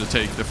reason to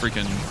take the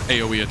freaking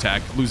AoE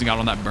attack, losing out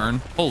on that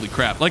burn. Holy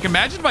crap. Like,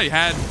 imagine if I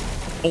had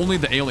only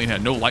the alien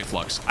had no light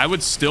flux. I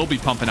would still be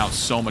pumping out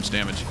so much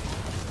damage.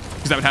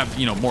 Because I would have,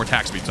 you know, more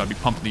attack speed, so I'd be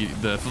pumping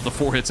the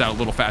 4 hits out a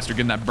little faster,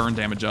 getting that burn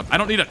damage up. I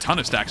don't need a ton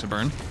of stacks of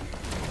burn.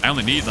 I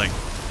only need like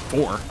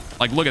 4.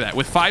 Like, look at that.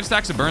 With 5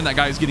 stacks of burn, that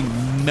guy is getting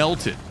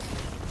melted.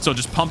 So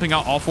just pumping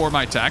out all 4 of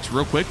my attacks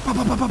real quick. Bah,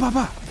 bah, bah, bah, bah,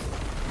 bah.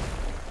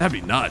 That'd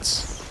be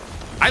nuts.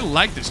 I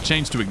like this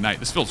change to ignite.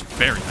 This feels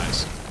very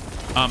nice.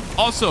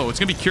 Also, it's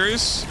gonna be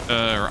curious,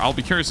 or I'll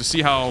be curious to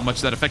see how much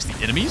that affects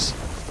the enemies,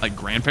 like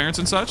grandparents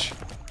and such,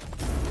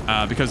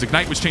 because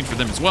ignite was changed for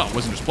them as well. It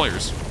wasn't just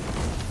players.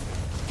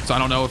 So I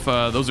don't know if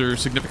those are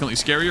significantly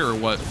scarier or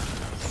what.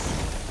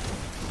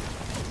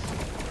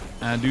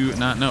 I do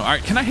not know. All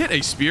right, can I hit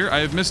a spear? I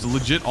have missed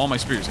legit all my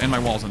spears and my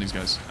walls on these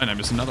guys. And I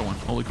missed another one.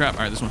 Holy crap.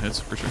 All right, this one hits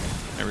for sure.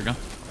 There we go.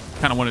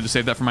 Kind of wanted to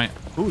save that for my...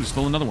 Ooh,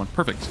 still another one.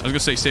 Perfect. I was going to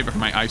say save it for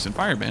my ice and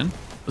fire band.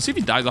 Let's see if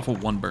he dies off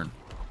of 1 burn.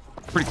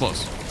 Pretty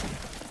close.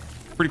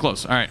 Pretty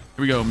close. All right,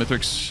 here we go,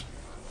 Mithrix.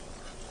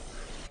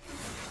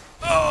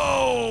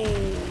 Oh!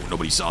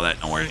 Nobody saw that.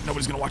 Don't worry.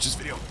 Nobody's going to watch this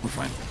video. We're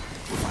fine.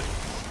 We're fine.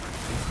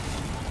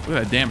 Look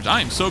at that damage.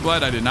 I am so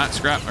glad I did not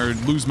scrap or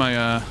lose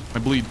my my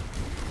bleed.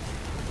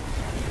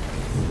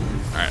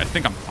 All right, I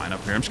think I'm fine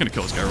up here. I'm just going to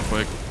kill this guy real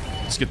quick.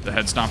 Let's get the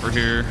head stomper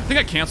here. I think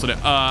I canceled it.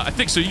 I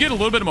think so. You get a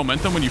little bit of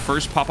momentum when you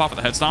first pop off of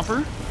the head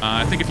stomper.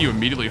 I think if you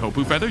immediately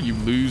Hopu Feather, you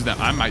lose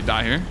that. I might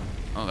die here.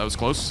 Oh, that was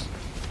close.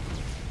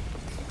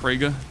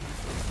 Praga.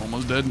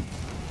 Almost dead.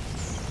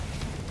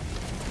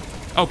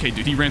 Okay,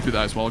 dude, he ran through the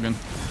ice wall again.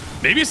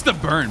 Maybe it's the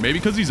burn. Maybe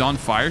because he's on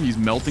fire, he's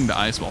melting the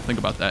ice wall. Think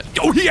about that.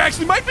 Oh, he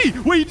actually might be.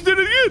 Wait, he did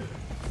it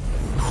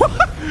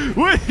again.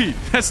 Wait,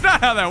 that's not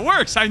how that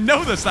works. I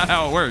know that's not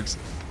how it works.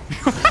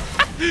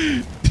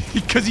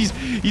 Because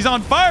he's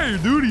on fire,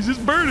 dude. He's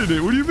just burning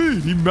it. What do you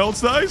mean? He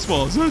melts the ice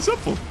wall. It's that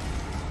simple.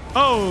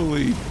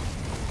 Holy. I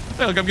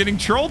feel like I'm getting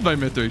trolled by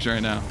Mithrix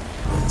right now.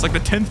 It's like the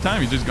 10th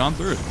time he's just gone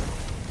through it.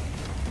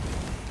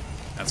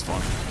 That's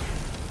funny.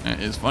 That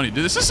is funny.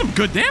 Dude, this is some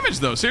good damage,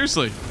 though.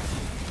 Seriously.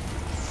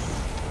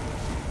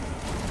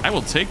 I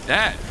will take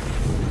that.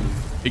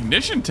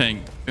 Ignition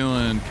tank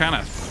feeling kind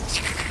of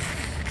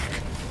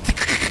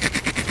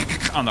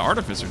on the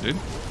Artificer, dude.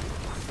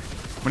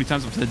 How many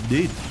times I've said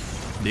dude?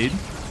 Dude?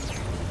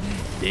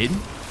 Dude?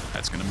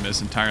 That's going to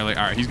miss entirely.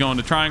 All right, he's going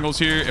to triangles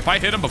here. If I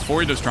hit him before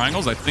he does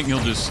triangles, I think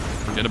he'll just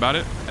forget about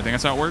it. I think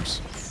that's how it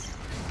works.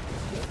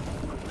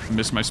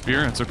 Missed my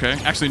spear. That's okay.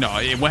 Actually, no.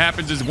 What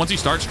happens is once he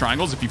starts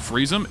triangles, if you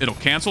freeze him, it'll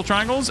cancel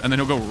triangles, and then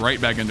he'll go right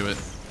back into it.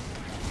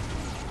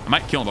 I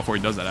might kill him before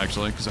he does that,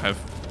 actually, because I have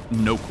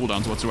no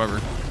cooldowns whatsoever.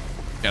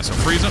 Yeah, so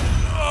freeze him.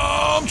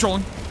 Oh, I'm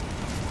trolling.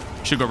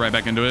 Should go right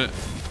back into it.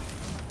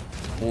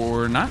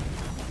 Or not.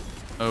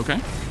 Okay.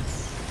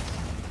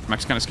 I'm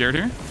actually kind of scared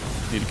here.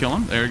 Need to kill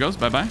him. There he goes.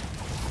 Bye-bye.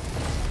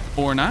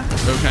 Or not.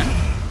 Okay.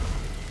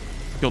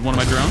 Killed one of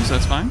my drones.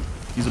 That's fine.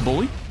 He's a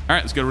bully. All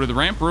right, let's go to the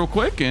ramp real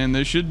quick, and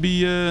there should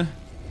be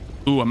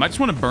Ooh, I might just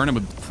want to burn him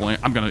with flame.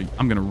 I'm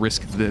gonna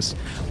risk this.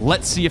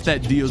 Let's see if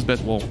that Dio's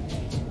best. Well,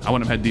 I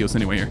wouldn't have had Dios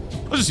anyway here.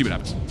 Let's just see what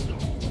happens.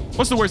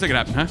 What's the worst that could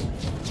happen, huh?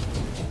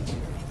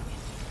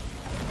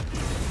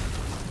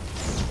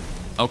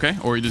 Okay,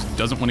 or he just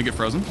doesn't want to get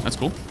frozen. That's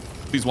cool.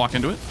 Please walk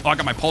into it. Oh, I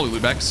got my poly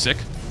loot back. Sick.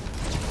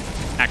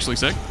 Actually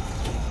sick.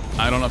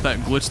 I don't know if that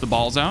glitched the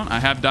balls out. I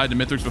have died to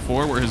Mithrix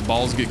before where his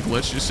balls get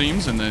glitched, it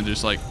seems, and then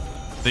just like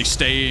they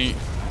stay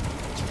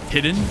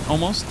hidden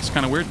almost. It's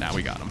kind of weird. Now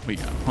we got him. We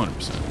got him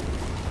 100%.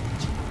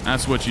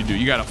 That's what you do.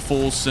 You got to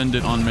full send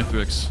it on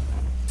Mithrix.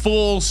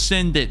 Full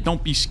send it.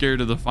 Don't be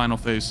scared of the final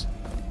phase.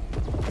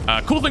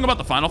 Cool thing about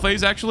the final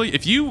phase, actually,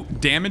 if you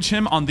damage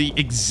him on the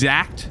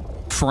exact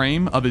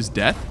frame of his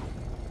death,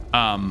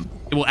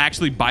 it will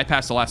actually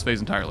bypass the last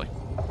phase entirely.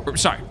 Or,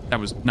 sorry, that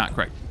was not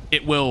correct.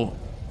 It will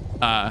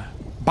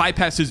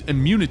bypass his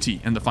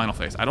immunity in the final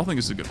phase. I don't think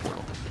this is a good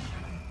portal.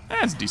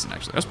 That's decent,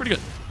 actually. That's pretty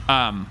good.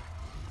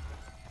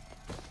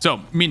 So,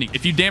 meaning,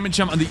 if you damage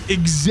him on the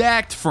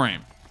exact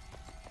frame,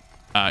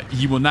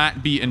 he will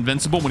not be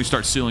invincible when he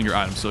starts sealing your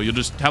items. So you'll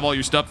just have all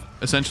your stuff,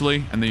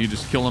 essentially, and then you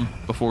just kill him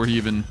before he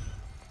even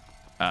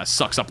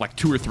sucks up like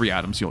 2 or 3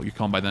 items. You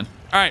kill him by then.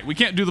 All right, we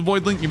can't do the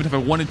Void Link, even if I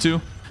wanted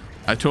to.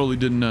 I totally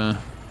didn't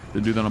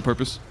do that on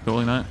purpose.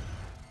 Totally not.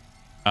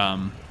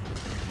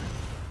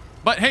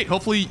 But hey,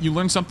 hopefully you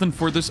learned something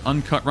for this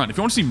uncut run. If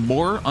you want to see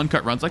more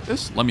uncut runs like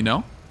this, let me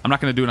know. I'm not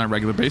going to do it on a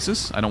regular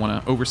basis. I don't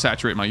want to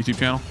oversaturate my YouTube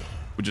channel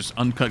with just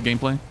uncut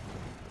gameplay,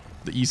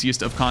 the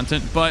easiest of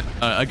content. But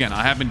again,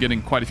 I have been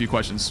getting quite a few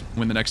questions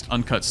when the next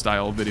uncut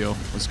style video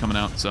was coming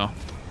out. So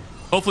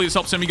hopefully this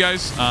helps some of you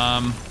guys.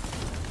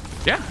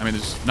 Yeah, I mean,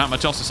 there's not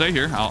much else to say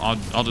here.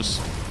 I'll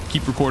just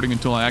keep recording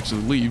until I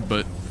actually leave.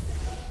 But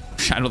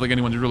I don't think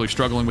anyone's really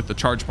struggling with the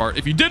charge part.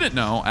 If you didn't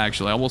know,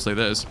 actually, I will say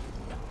this.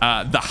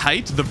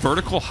 The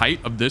vertical height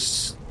of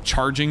this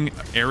charging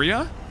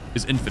area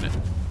is infinite.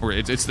 Or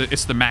it's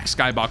the max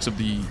skybox of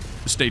the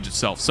stage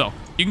itself. So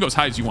you can go as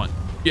high as you want.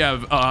 You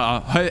have a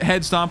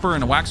head stomper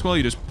and a wax well.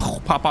 You just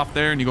pop off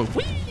there and you go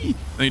whee.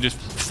 Then you just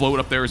float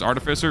up there as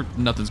Artificer.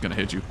 Nothing's gonna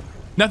hit you.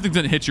 Nothing's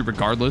gonna hit you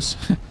regardless.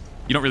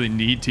 You don't really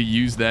need to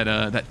use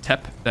that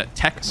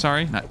tech.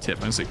 Sorry, not tip.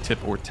 I'm gonna say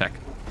tip or tech.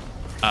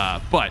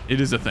 But it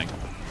is a thing.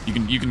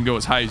 You can go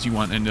as high as you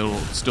want and it'll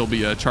still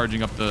be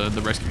charging up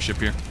the rescue ship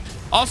here.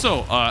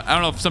 Also, I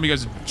don't know if some of you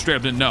guys straight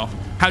up didn't know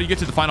how you get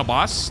to the final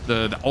boss,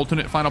 the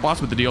alternate final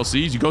boss with the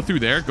DLCs. You go through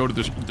there, go to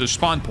the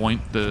spawn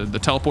point, the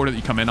teleporter that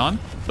you come in on.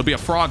 There'll be a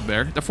frog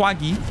there, the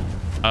froggy.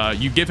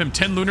 You give him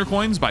 10 lunar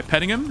coins by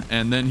petting him,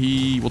 and then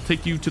he will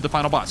take you to the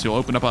final boss. He'll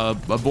open up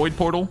a void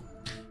portal.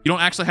 You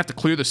don't actually have to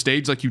clear the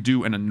stage like you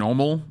do in a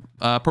normal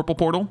purple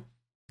portal.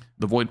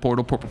 The void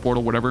portal, purple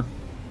portal, whatever.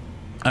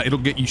 It'll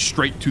get you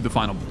straight to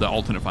the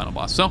alternate final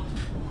boss. So,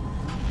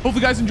 hopefully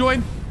you guys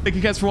enjoyed. Thank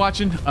you guys for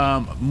watching.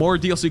 More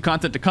DLC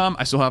content to come.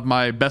 I still have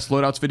my best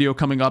loadouts video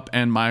coming up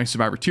and my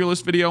Survivor tier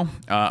list video.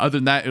 Other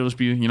than that, it'll just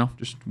be, you know,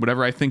 just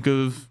whatever I think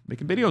of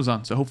making videos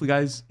on. So hopefully you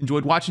guys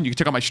enjoyed watching. You can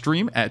check out my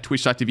stream at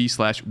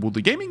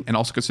twitch.tv/Woolie Gaming and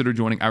also consider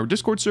joining our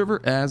Discord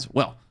server as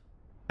well.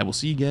 And we'll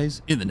see you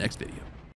guys in the next video.